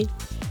Lacey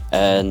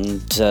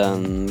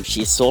And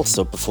she's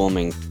also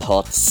performing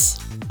parts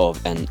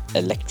of an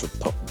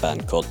electropop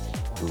band called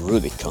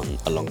Rubicon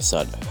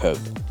alongside Herb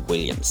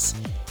Williams.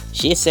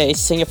 She is a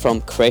singer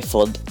from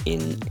Crayford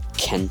in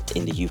Kent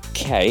in the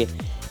UK.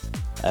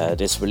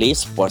 This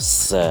release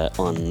was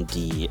on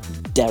the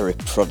Derry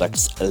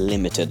Products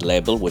Limited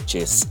label, which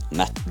is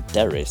Matt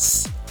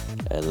Derry's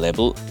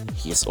label.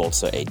 He is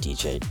also a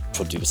DJ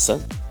producer.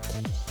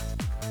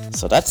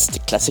 So that's the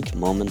classic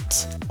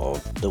moment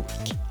of the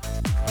week.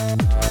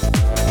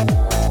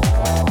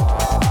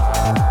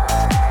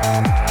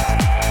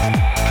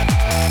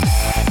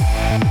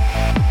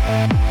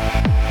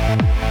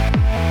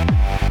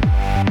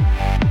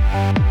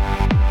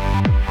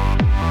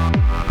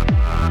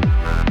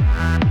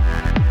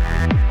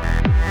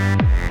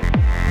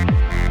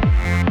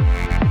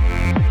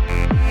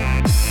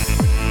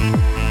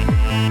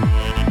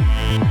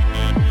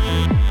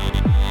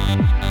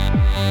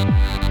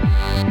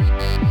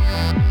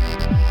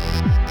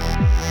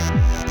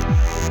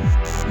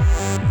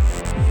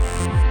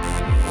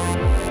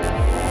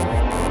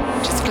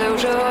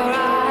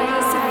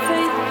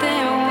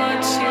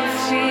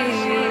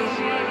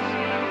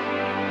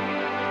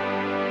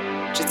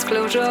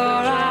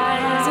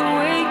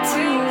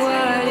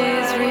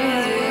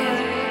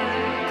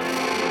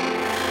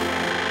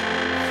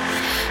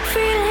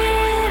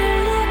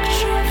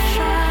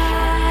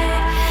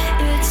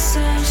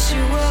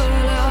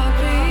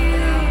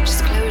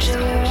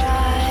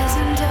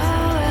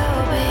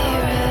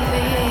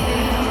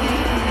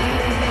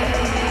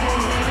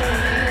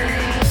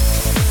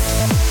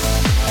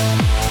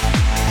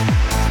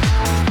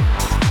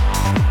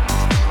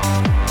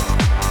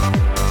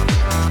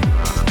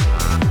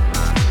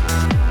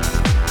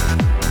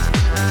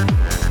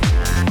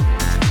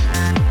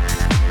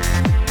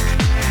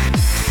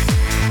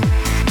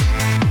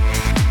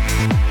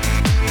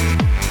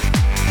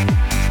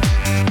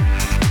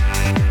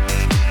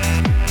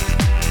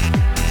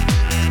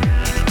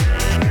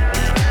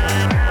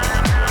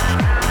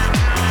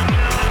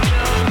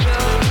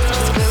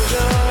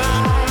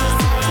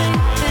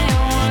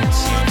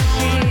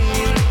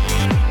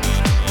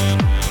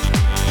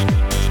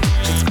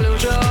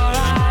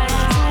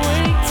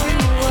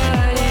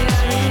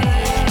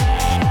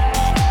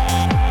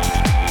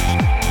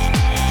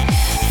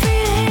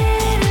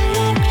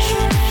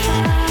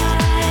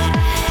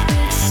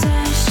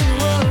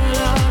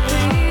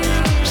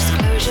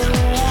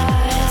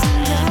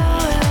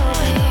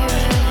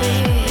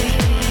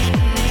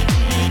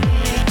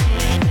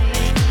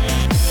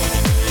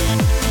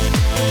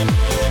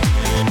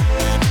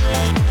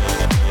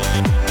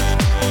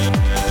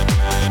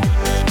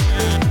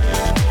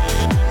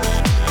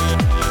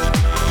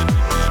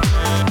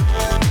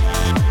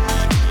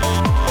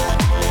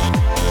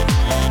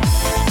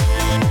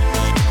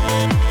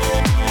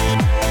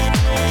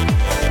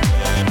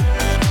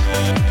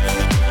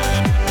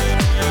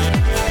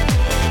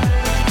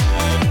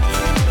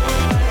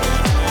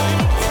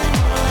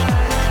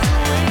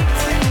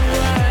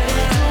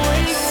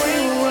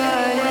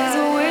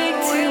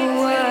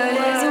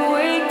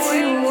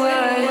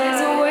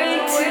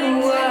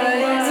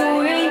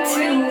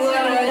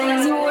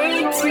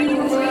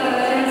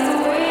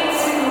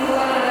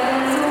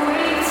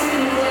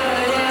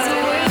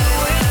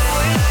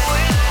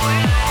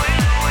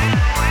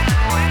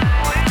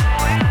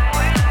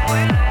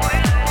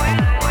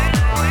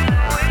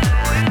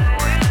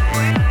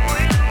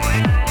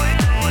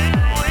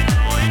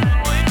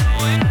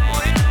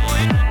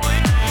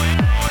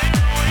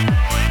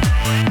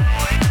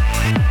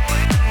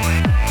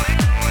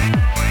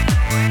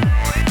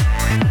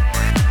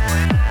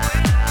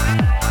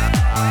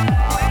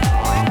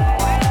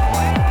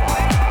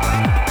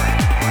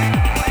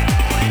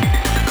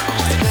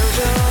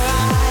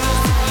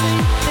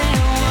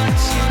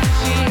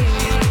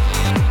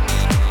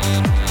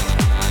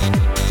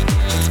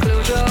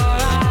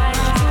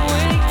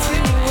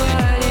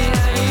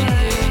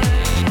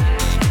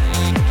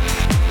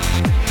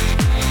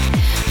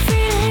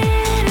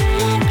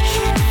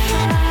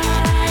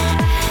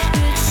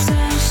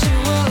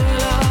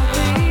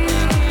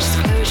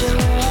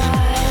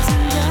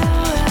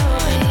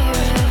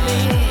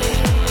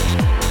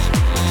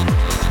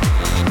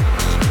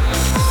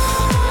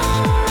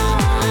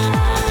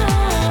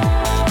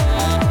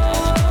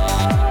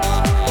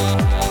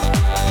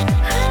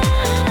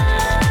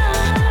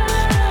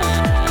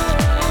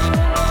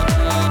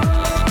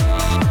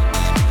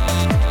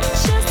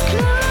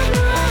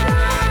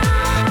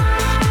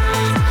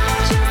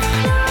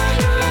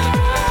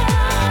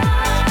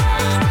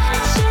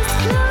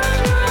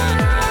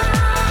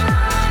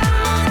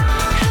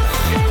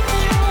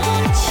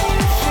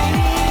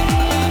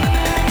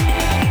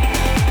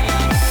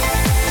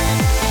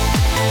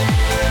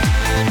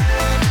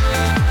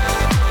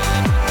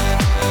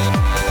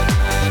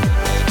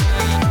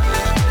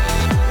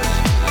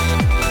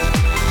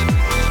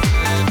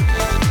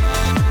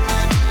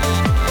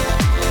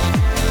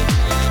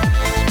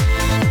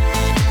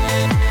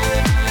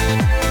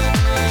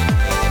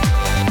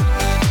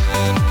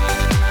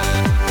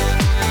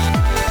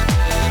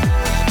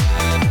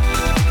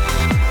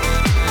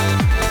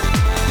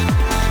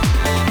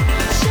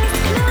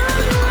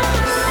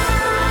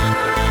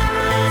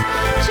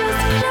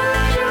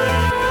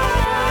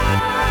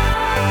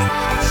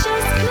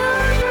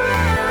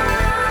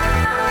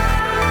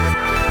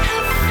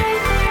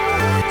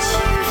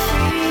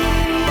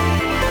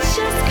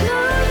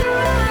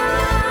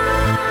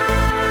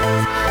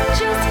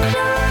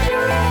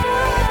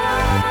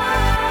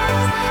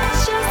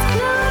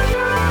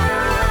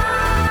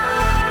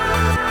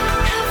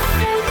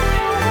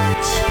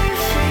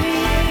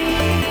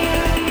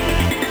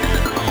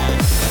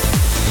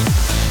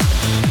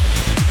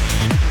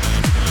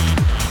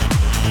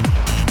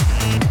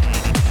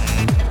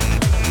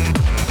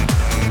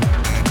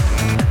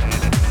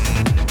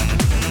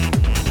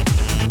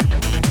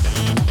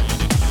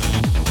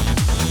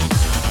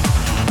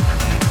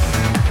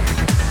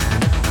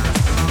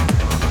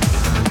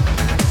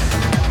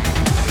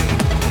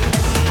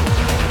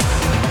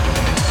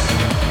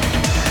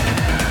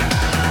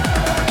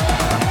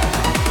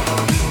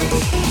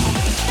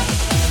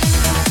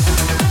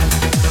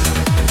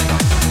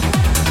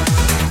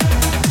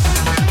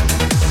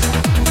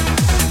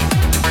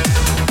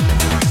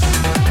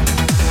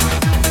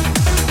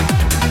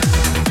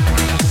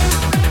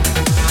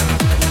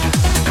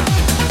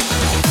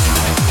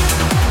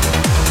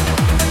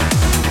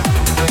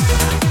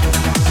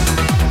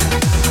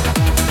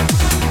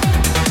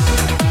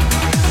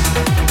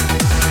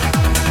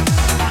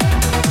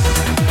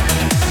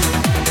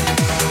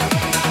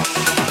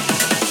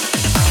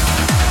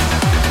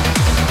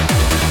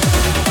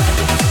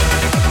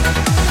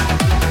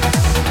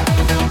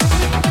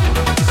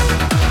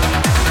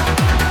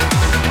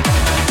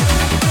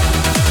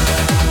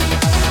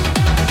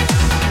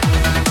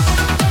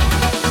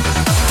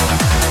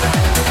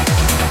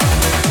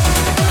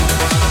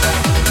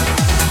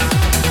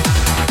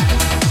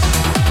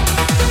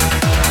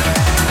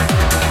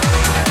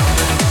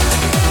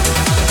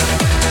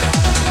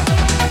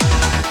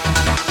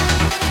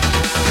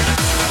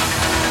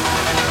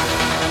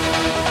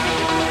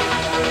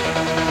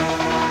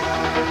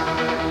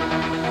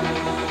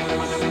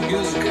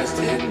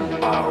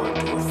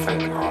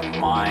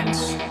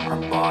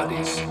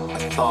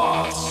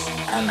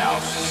 and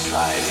our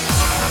society.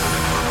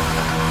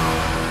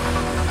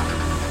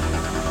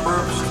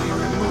 Purposely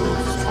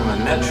removed from the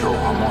natural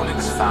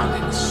harmonics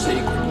found in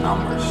sacred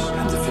numbers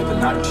and the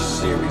Fibonacci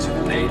series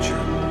of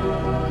nature,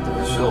 the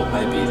result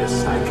may be the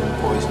psychic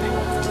poisoning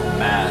of the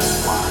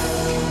mass mind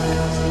of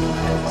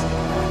humanity.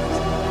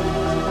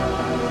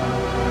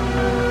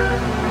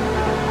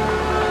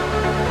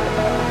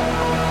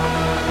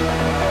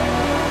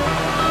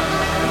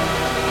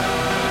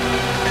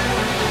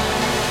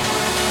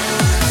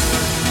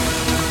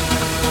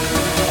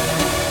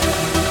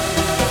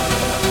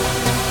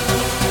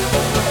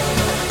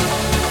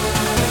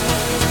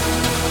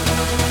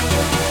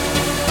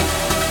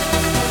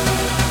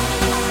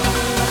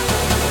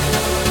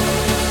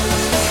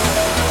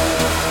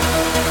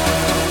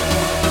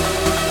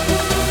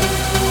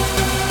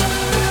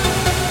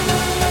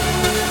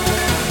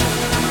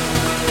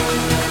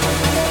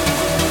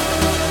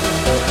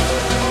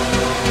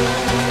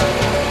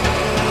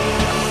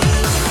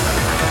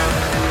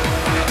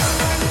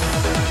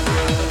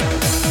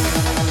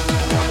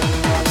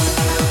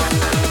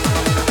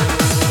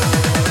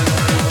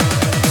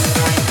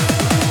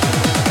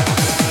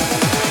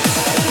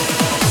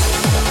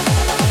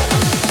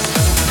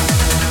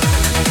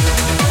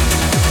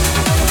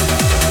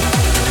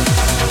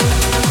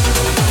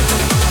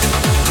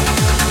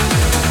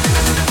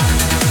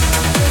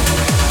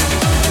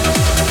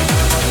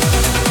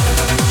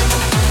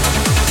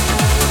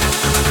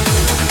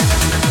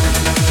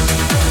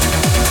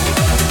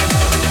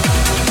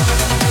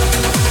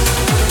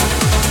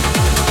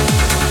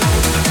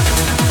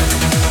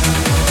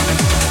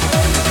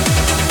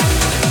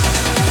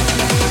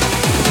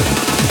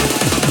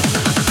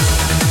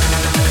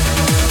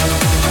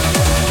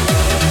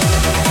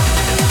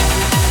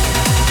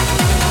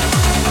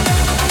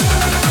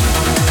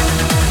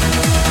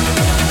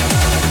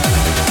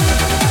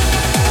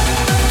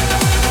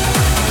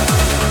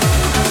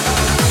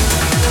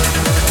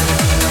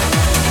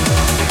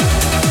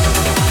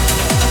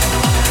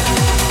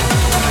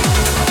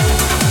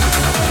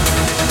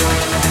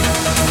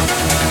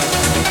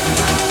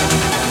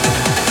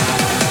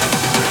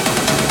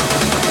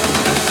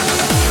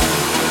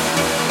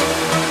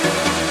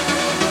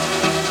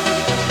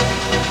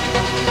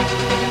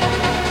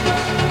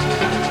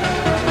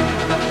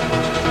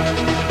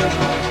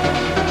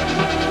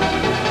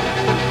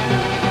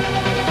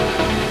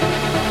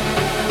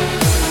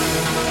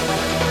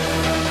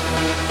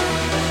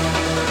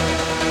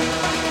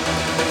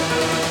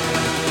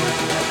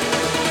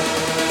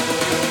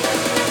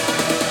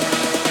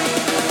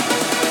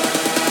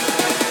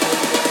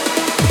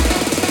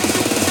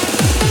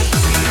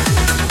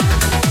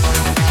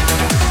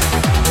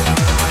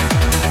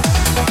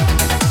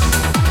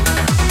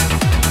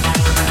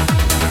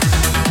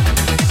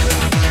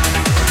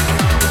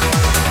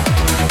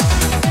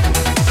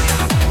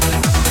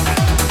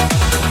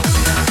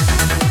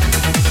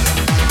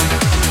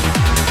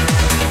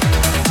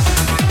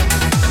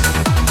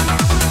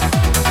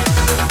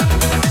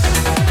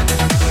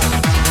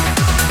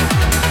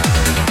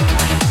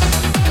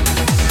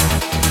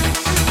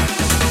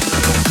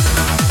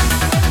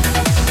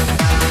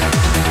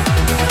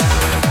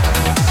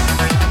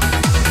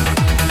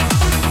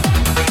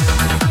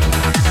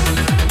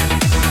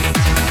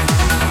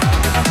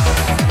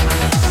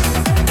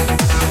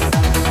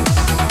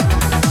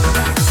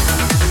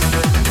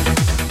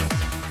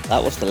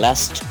 That was the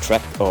last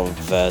track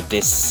of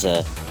this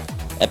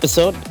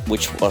episode,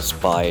 which was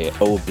by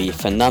O.B.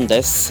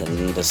 Fernandez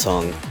and the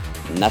song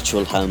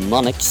Natural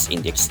Harmonics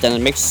in the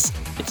extended mix.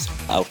 It's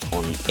out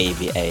on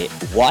ABA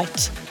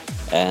White,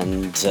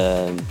 and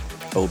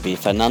O.B.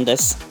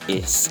 Fernandez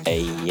is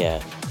a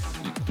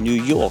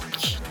New York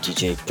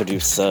DJ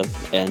producer,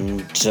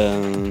 and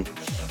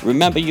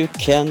remember, you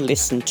can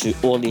listen to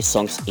all these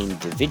songs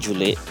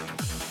individually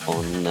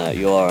on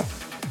your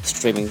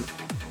streaming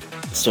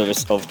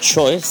service of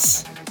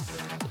choice,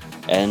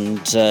 and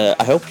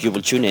I hope you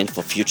will tune in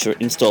for future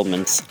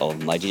installments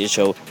of my DJ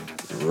show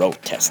Road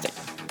Testing.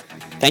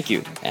 Thank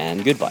you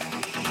and goodbye.